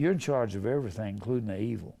you're in charge of everything, including the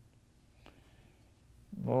evil.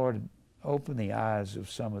 Lord, open the eyes of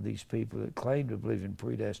some of these people that claim to believe in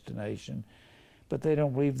predestination, but they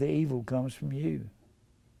don't believe the evil comes from you.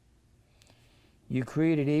 You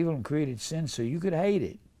created evil and created sin so you could hate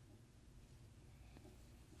it.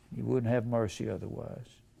 You wouldn't have mercy otherwise.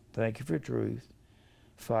 Thank you for truth.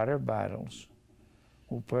 Fight our battles.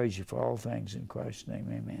 We'll praise you for all things in Christ's name.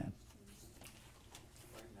 Amen.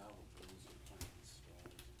 Right now, the Blues are playing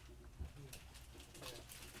Stars.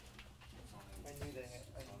 It's on I NBC, knew that.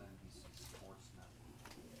 it's on NBC Sports Network.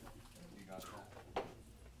 You got that?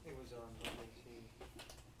 It was on NBC.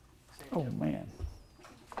 Same Oh, time. man.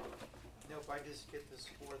 Nope, I just get the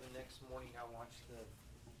score the next morning. I watch the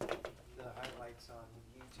highlights on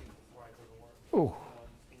YouTube before I go to work. Oh,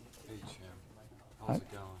 Hey, Jim. How's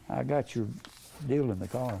it going? I got your deal in the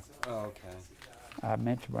car. Oh, okay. I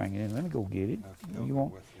meant to bring it in. Let me go get it. Okay, I'll You go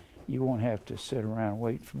won't. with you. You won't have to sit around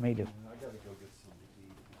waiting for me to I gotta go get something to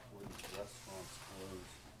eat before these restaurants close.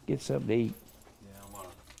 get something to eat. Yeah, I'm on a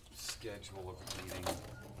schedule of eating.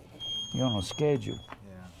 You're on a schedule.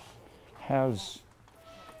 Yeah.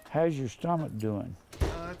 How's your stomach doing?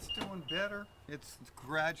 It's doing better. It's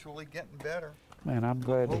gradually getting better. Man, I'm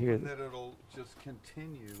glad to hear Hoping that. that it'll just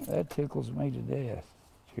continue. That tickles me to death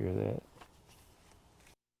to hear that.